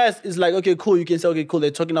 Special Pass is like, okay, cool. You can say, okay, cool. They're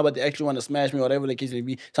talking about they actually want to smash me, whatever the case may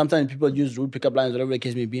be. Sometimes people use rude pickup lines, whatever the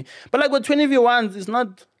case may be. But like with 20v1s, it's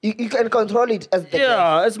not. You can control it as the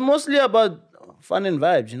Yeah, it's mostly about fun and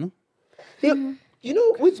vibes, you know. You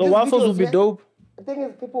know, with So these Waffles videos, will be dope. The thing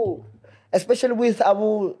is, people, especially with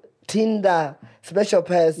our Tinder, Special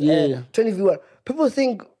Pass, Yeah. 20v1,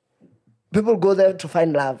 people go there to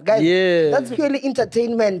find love. Guys, Yeah. that's purely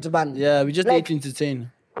entertainment, man. Yeah, we just Like, need to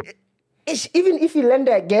entertain. Even if you land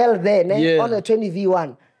a girl there Yeah. on a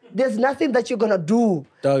 20v1, there's nothing that you're gonna do.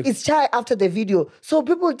 Dog. It's shy after the video. So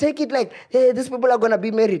people take it like, hey, these people are gonna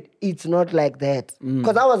be married. It's not like that.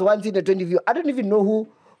 Because I was once in a 20v1. I don't even know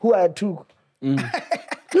who I took.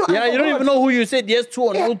 No, Yeah, you don't even know who you said yes to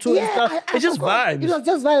or no to and stuff. I It's just forgot. vibes. It was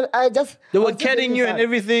just vibes. They were I was just kidding having you fun. and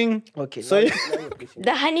everything. Okay. So now your question.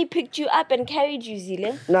 The honey picked you up and carried you,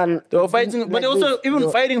 Zile. No, they were fighting, but they also even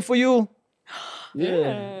fighting for you.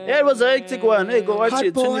 Yeah, it was a hectic one. Hey, go watch Hot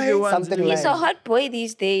it. boy. 20v1. Something He's like a hot boy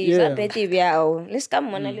these days. Yeah. I bet you let's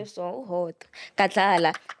come on a so hot.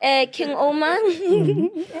 Katlala. King Oumar.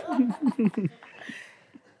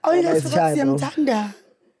 Oh, you guys it's forgot shy, bro. Siamtanda.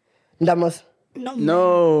 Ndamas.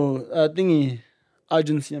 No, thingy.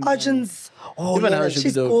 Arjin's. Oh, Even yeah, her should be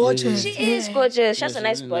She's dope. gorgeous. She is gorgeous. She has a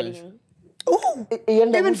nice really body. nice. Oh,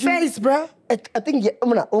 Yanda, even would you- face, bro. I think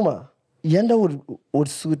Oumar, Yanda would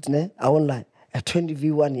suit, ne? I won't lie. A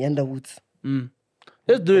 20v1, Yanda would.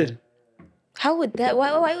 Let's do it. How would that?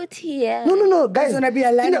 Why would he? No, guys. It's gonna be a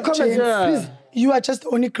in line the of comments, chance. please. You are just the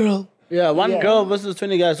only girl. Yeah, one Yeah. girl versus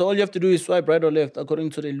 20 guys. So all you have to do is swipe right or left according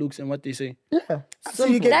to their looks and what they say. Yeah. So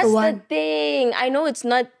you get That's the the one. thing. I know it's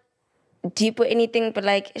not deep or anything, but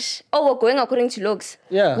like, we're going according to looks.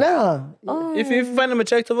 Yeah. Nah. If you find them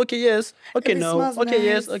attractive, okay, yes. Okay, If it no. smells Okay,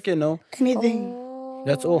 yes. nice. Okay, no. Anything.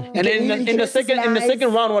 That's all. And then You in can the exercise.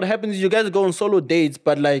 second round, what happens is you guys go on solo dates,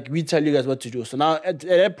 but like we tell you guys what to do. So now at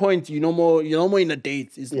that point, you're no more in a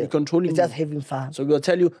date. It's Yeah. you're controlling. It's just having fun. So we'll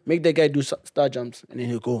tell you, make that guy do star jumps, and then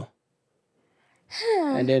he'll go.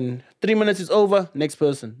 And then 3 minutes is over. Next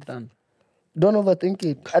person done. Don't overthink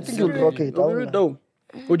it. I think you'll rock it. It'll be really dope.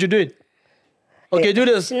 Would you do it? Okay, do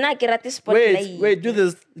this. Shina ke rate spotlight. Wait, do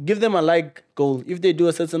this. Give them a like goal. If they do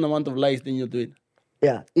a certain amount of likes, then you'll do it.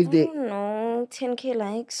 Yeah. If they. No, 10K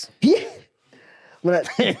likes. Yeah.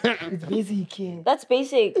 It's basic. That's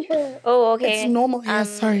basic. Oh, okay. It's normal. Yeah,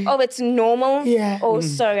 sorry. Oh, it's normal? Yeah. Oh,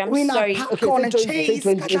 sorry. I'm We're not sorry. popcorn and cheese.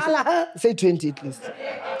 Say 20 at least.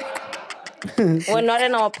 We're not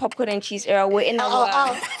in our popcorn and cheese era. We're in our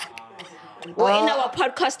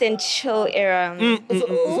podcast and chill era.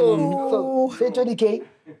 So say 20K.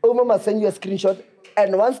 Oumar must send you a screenshot.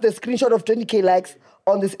 And once the screenshot of 20K likes,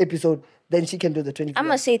 on this episode, then she can do the 20K. I'm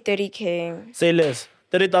going to say 30K. Say less.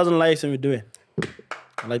 30,000 likes and we do it.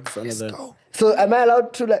 I like the sound of that. So am I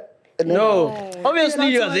allowed to like... No. Obviously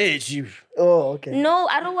you're there, chief. Oh, okay. No,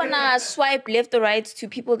 I don't want to swipe left or right to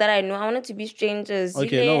people that I know. I want it to be strangers.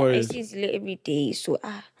 Okay, no worries. I see Zile every day, so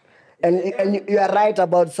And you are right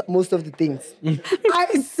about most of the things. I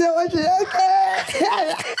so okay.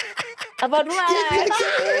 About what?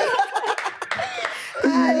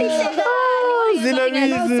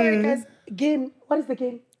 Sorry, guys. Game. What is the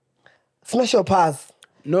game? Smash or pass?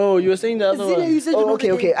 No, you were saying the other Zile, one. you said you know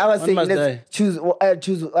the Okay. game. I was One saying must let's die.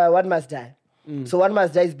 choose one must die. So one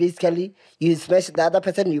must die is basically you smash the other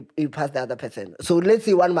person, you pass the other person. So let's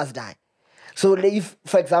say one must die. So if,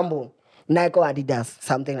 for example, Nike or Adidas,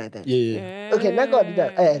 something like that. Yeah. Okay, Nike or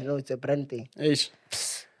Adidas. No, it's a brand thing. Ish.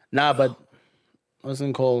 Nah, but what's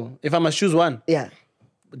it called? If I must choose one, Yeah.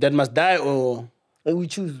 that must die or We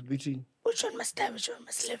choose between. Which one must die? Which one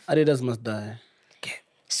must live? Adidas must die.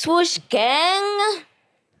 Swoosh gang.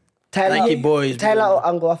 Tyler, Nike boys. Tyler or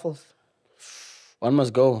Angu waffles. One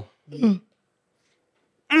must go. In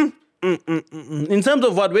terms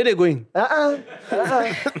of what? Where they going? They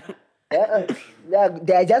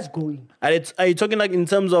are just going. Are you talking like in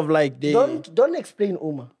terms of like they? Don't explain,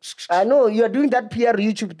 Oumar. I know you are doing that PR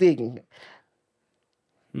YouTube thing.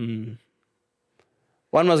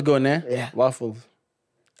 One must go, ne? Yeah. Waffles.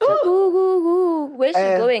 Ooh. Where's she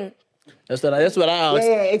going? That's what I asked.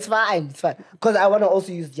 Yeah, it's fine. Because I want to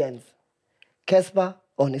also use Jens. Casper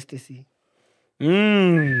or Anastasia.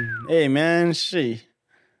 Hey man, she.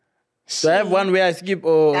 Do I have one where I skip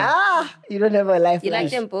or? You don't have a life. You like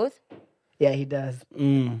them both? Yeah, he does.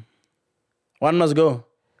 One must go.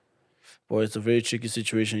 Boy, it's a very tricky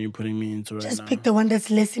situation you're putting me into right Just now. pick the one that's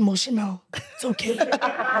less emotional. It's okay.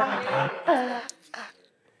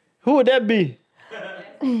 Who would that be?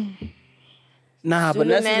 Nah, but Zulu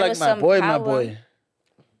that's man like with my some boy.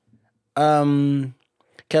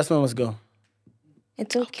 Casper must go.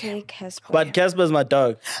 It's okay, Casper. But Casper's my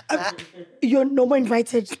dog. You're no more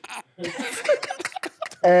invited.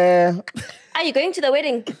 Are you going to the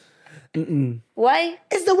wedding? Why?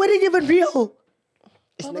 Is the wedding even real?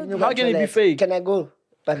 How can it be fake? Can I go?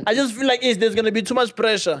 But I just feel like there's gonna be too much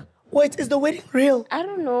pressure. Wait, is the wedding real? I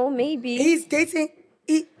don't know, maybe. He's dating.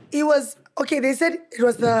 He was okay. They said it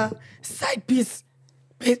was the side piece,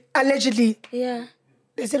 allegedly. Yeah.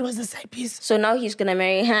 They said it was the side piece. So now he's gonna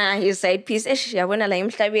marry his side piece. Yabona la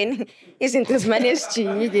emhlabeni. Isn't this managed?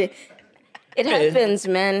 It happens,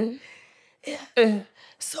 man.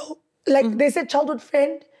 So, like they said, childhood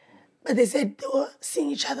friend, but they said they were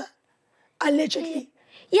seeing each other, allegedly.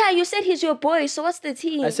 Yeah, you said he's your boy, so what's the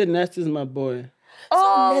tea? I said Nasty's my boy.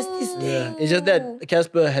 Nasty stuff. Yeah, it's just that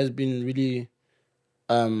Casper has been really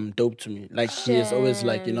dope to me. Like he is always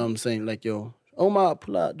like, you know what I'm saying, like yo, Oumar,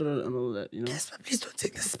 pull out and all that, you know. Casper, please don't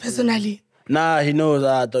take this personally. Nah, he knows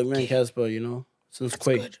dog man Casper, you know, since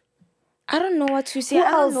Quake. Good. I don't know what to say. Who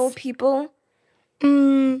I don't else? know people.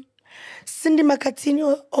 Cindy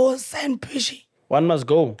Makatini or San Pushy. One must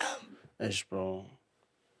go. Ish, bro.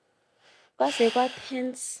 What say what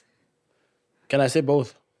pants? Can I say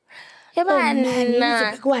both? Yeah, Oh, man, you need to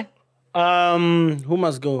nah. pick one. Who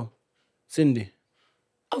must go? Cindy.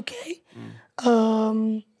 Okay.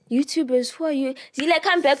 YouTubers, who are you? See, like,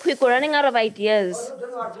 come back quick. We're running out of ideas.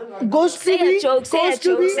 Ghost Say a Ruby, joke, say a Ghost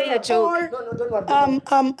joke, Ruby, say a joke.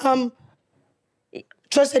 Or,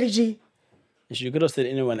 Trust G. You could have said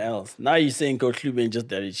anyone else. Now you're saying Coach Lube and just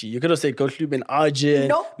Daddy Chi. You could have said Coach Lube and Arjin.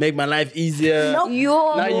 No. Make my life easier. No.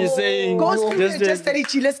 Yo. Now you're saying Ghost Ruby and just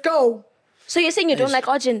G. Let's go. So you're saying you don't like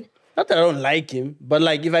Arjun? Not that I don't like him, but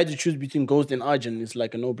like if I had to choose between Ghost and Arjun, it's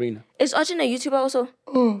like a no-brainer. Is Arjun a YouTuber also?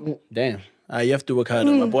 Damn. You have to work harder,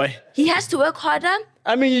 my boy. He has to work harder?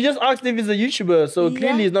 I mean, you just asked if he's a YouTuber, so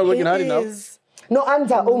clearly he's not working hard enough. No,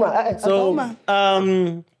 answer, Oumar. So,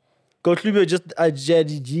 Oumar. Coach Lube just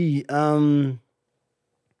JDG.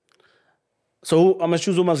 So I must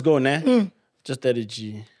choose who must go, ne? Just Daddy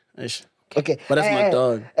G. Ish. Okay. But that's my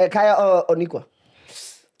dog. Caiah or Onikwa?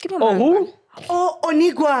 Give him Oh, who? Oh,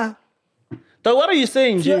 Onigwa. Dog, what are you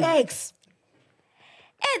saying, G? Your ex.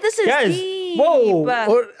 Hey, this is Guys, deep. whoa.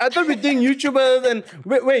 Or, I thought we were doing YouTubers and...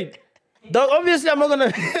 Wait. Dog, obviously I'm not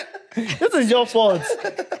gonna... This is your fault.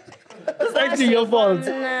 It's actually your fault.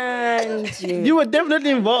 You were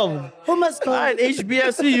definitely involved. Who must go? All right, HB,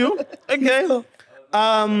 I see you. Okay.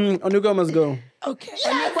 Onugo must go. Okay.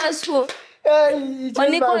 Onikwa's who? Onikwa's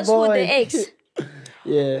Onikwa's who? The ex?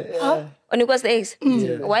 Yeah. Onikwa's the ex?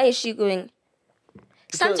 Why is she going?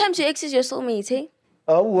 Sometimes your ex is your soulmate, eh?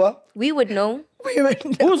 Oh, what? We would know.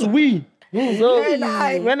 Who's we? So, and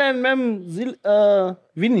I. when I met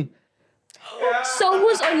Vinny. So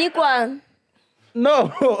who's Onikwa?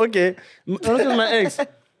 No, okay. This is my ex.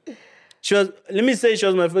 Let me say she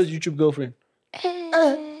was my first YouTube girlfriend.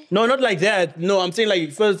 No, not like that. No, I'm saying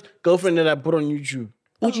like first girlfriend that I put on YouTube.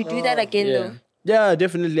 Would you do that again though? Yeah,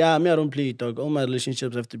 definitely. Yeah, I don't play it, dog. All my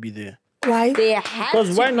relationships have to be there. Why? They have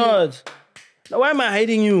Because why not? Why am I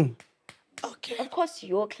hiding you? Okay. Of course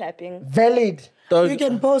you're clapping. Valid. Dog, You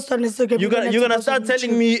can post on Instagram. you're gonna start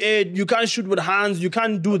telling me, hey, you can't shoot with hands, you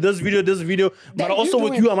can't do this video. But also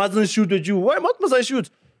with you, I mustn't shoot with you. What must I shoot?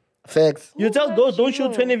 Facts. You tell girls don't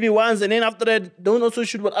shoot 20v1s, and then after that, don't also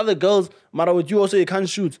shoot with other girls. But with you also, you can't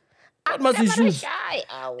shoot. What must you shoot?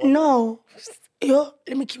 No. Yo,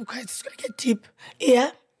 let me keep quiet. It's gonna get deep.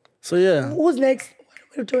 Yeah. So yeah. Who's next?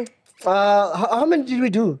 What are we doing? How many did we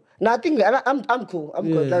do? No, I think I'm cool.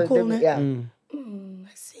 I'm good. Cool, man. Yeah.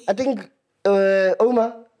 I see. I think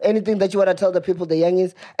Oumar, anything that you wanna tell the people, the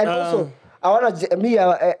youngins, and also I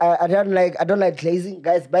don't like glazing,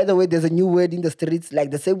 guys. By the way, there's a new word in the streets, like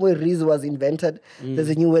the same way Riz was invented. There's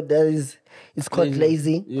a new word it's called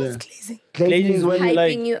glazing. Yeah. What's glazing? Glazing is when you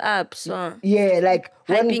like. Hyping you up, so. Yeah, like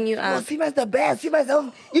Hyping you up. Sima's the best.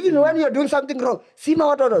 Sima's even when you're doing something wrong,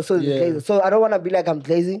 Sima what. So Yeah. glazing. So I don't wanna be like I'm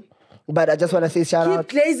glazing, but I just wanna say shout Keep out.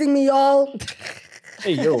 glazing me, y'all.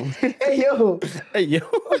 Hey yo. Hey yo, Hey yo.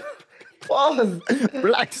 pause.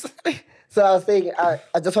 Relax. So I was saying,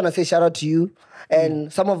 I just want to say shout out to you.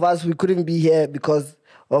 And some of us, we couldn't be here because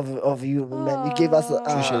of you, man. You gave us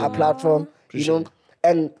a platform, you know.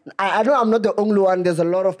 And I know I'm not the only one. There's a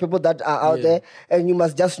lot of people that are out there. And you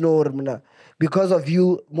must just know, Ramana, because of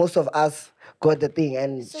you, most of us got the thing.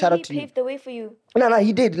 And So shout he out to you. paved the way for you. No,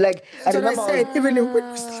 he did. Like, That's what I said. Even when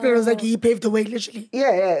we started, I was like, he paved the way, literally.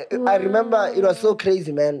 Yeah. I remember it was so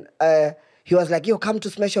crazy, man. He was like, yo, come to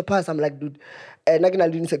Smash Your Pass. I'm like, dude, National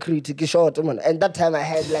Doing Security, short, man. And that time I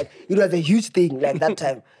had like, it was a huge thing, like that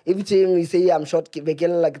time. Every time you say I'm short,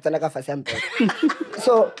 like it's another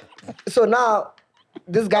So now,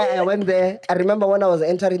 this guy, I went there. I remember when I was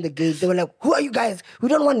entering the gate, they were like, who are you guys? We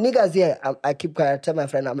don't want niggas here. I keep quiet. I tell my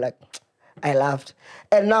friend, I'm like, I laughed.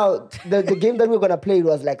 And now, the game that we were going to play, it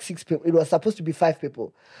was like 6 people. It was supposed to be 5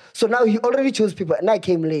 people. So now he already chose people. And I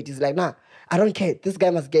came late. He's like, nah, I don't care. This guy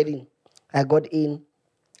must get in. I got in.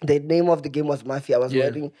 The name of the game was Mafia. I was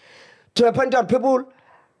waiting. To a point out, people,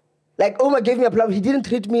 like Oumar gave me a plan. He didn't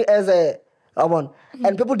treat me as a one.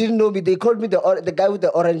 And people didn't know me. They called me the guy with the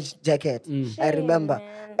orange jacket. I remember.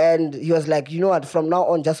 Man. And he was like, you know what, from now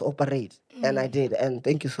on, just operate. And I did. And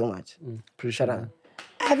thank you so much. Appreciate it.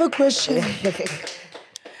 I have a question.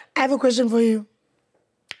 I have a question for you.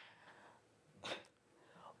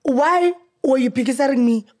 Why were you picking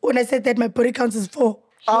me when I said that my body count is 4?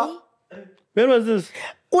 When was this?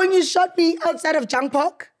 When you shot me outside of Junk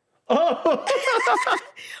Park? Oh.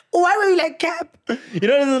 Why were you like, Cap? You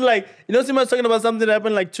know, this is like, someone's talking about something that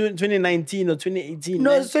happened like 2019 or 2018.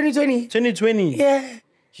 No, it's 2020. 2020. Yeah.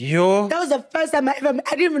 Yo. That was the first time I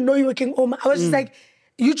didn't even know you were King Oumar. I was just like,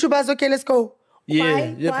 YouTubers, okay, let's go.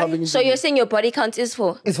 Yeah. Why? So you're saying your body count is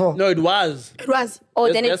 4? It's 4. No, it was. It was.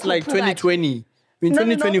 Oh, then that's it's like 2020. In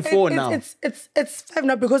 2024 now. It's 5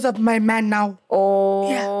 now because of my man now. Oh.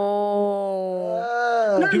 Yeah.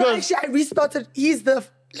 No, actually, I restarted. He's the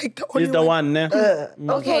only He's the one, ne?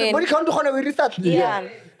 Okay. Body count we restart. Yeah.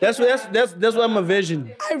 That's why I'm a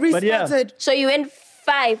virgin. I restarted. Yeah. So you went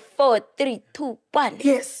 5, 4, 3, 2, 1.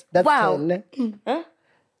 Yes. That's wow. 10, ne? Huh?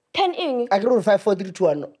 10 in. I can 5, 4, 3, 2,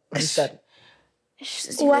 1. Restart.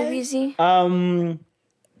 Why? Easy.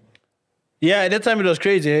 Yeah, at that time it was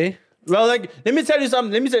crazy, eh? Well, like, let me tell you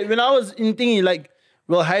something. When I was in thinking, like,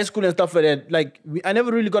 well, high school and stuff like that, like, I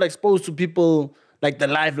never really got exposed to people, like, the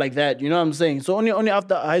life like that, you know what I'm saying? So only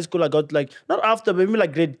after high school I got, like, not after, but maybe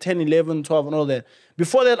like grade 10, 11, 12 and all that.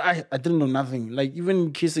 Before that, I didn't know nothing. Like,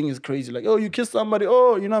 even kissing is crazy. Like, oh, you kiss somebody,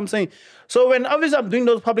 oh, you know what I'm saying? So when obviously I'm doing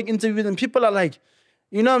those public interviews and people are like,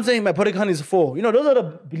 you know what I'm saying? My body count is 4. You know, those are the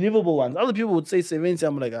believable ones. Other people would say 70.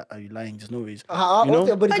 I'm like, are you lying? There's no ways. You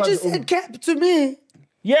know? I just said Cap to me.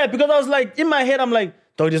 Yeah, because I was like, in my head, I'm like,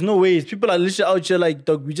 dog, there's no ways. People are literally out here like,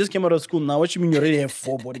 dog, we just came out of school now. What you mean you already have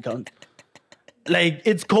 4 body count? Like,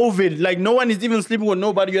 it's COVID. Like, no one is even sleeping with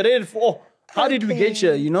nobody. You're already at 4. How did we get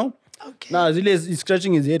here, you know? Okay. Nah, Zile is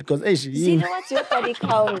scratching his head because, hey, See, what's your body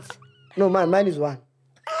count? No, mine is 1.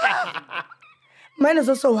 Mine is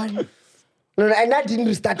also 1. No, and I didn't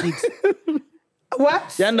restart it. What?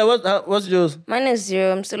 Yanda, what's yours? Mine is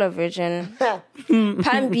 0. I'm still a virgin.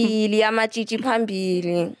 Phambili, amachichi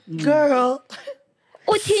phambili. Girl.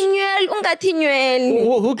 Uthinywel,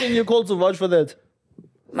 ungathinywel. Who can you call to vouch for that?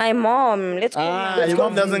 My mom. Let's call Your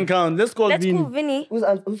mom doesn't count. Let's call Let's Vin. call Vinny.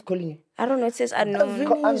 Who's calling you? I don't know. It says unknown.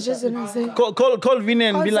 Vinny is just an answer. Call Vin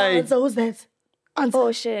and be like, Who's that? Answer.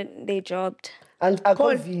 Oh shit, they dropped. And I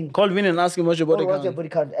call Vin. Call Vin and ask him what's your body What's count. your body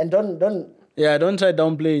count? And don't. Yeah, don't try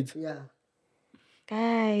downplay it. Yeah.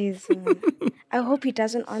 Guys, I hope he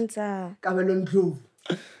doesn't answer. Cameron Grove.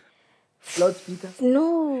 Loudspeaker.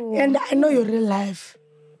 No. And I know your real life.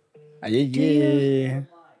 Yeah.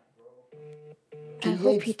 I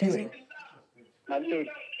hope he doesn't. Mantul.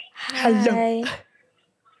 Hi.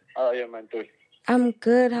 How are you, Mantul? I'm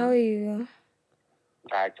good. How are you?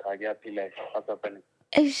 What's happening?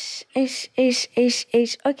 Ish.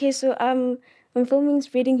 Okay, so I'm filming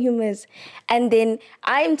Spreading Humors, and then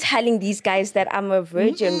I'm telling these guys that I'm a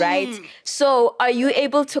virgin, right? So are you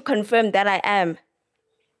able to confirm that I am?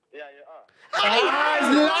 Yeah,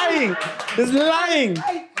 you are. He's lying.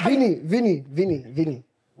 Vinny.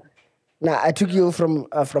 Nah, I took you from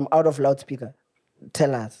out of loudspeaker.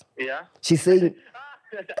 Tell us. Yeah? She's saying,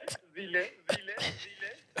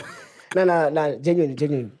 Zile. no,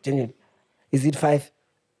 genuine. Is it 5?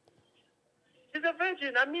 She's a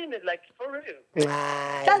virgin. I mean it, like, for real.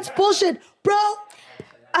 That's bullshit, bro.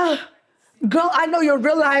 Girl, I know your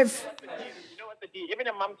real life. You know what the deal? Even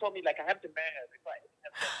her mom told me, like, I have to marry her.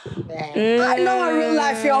 I know her real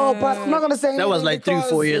life, y'all, but I'm not gonna say That was like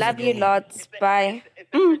 3-4 years Love ago. you lots. Bye.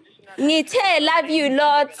 Nite, love you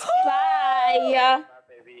lots. Bye.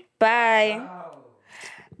 Bye.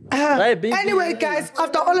 Right, baby. Anyway, guys,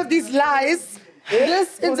 after all of these lies,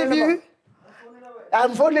 this interview.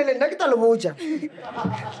 I'm phoning Nakita Loboja.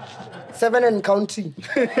 7 and counting.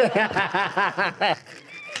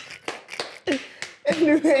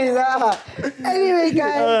 Anyway,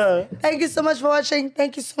 guys, thank you so much for watching.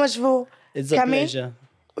 Thank you so much for It's a coming. pleasure.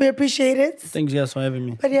 We appreciate it. Thanks, guys, for having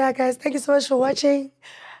me. But yeah, guys, thank you so much for watching.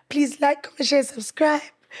 Please like, comment, share, subscribe.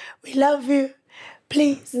 We love you.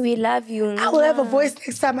 Please. We love you. I will have a voice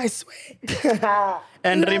next time, I swear.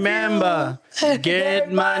 And remember,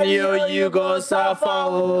 get money or you go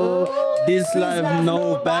suffer. This life,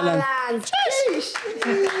 no balance.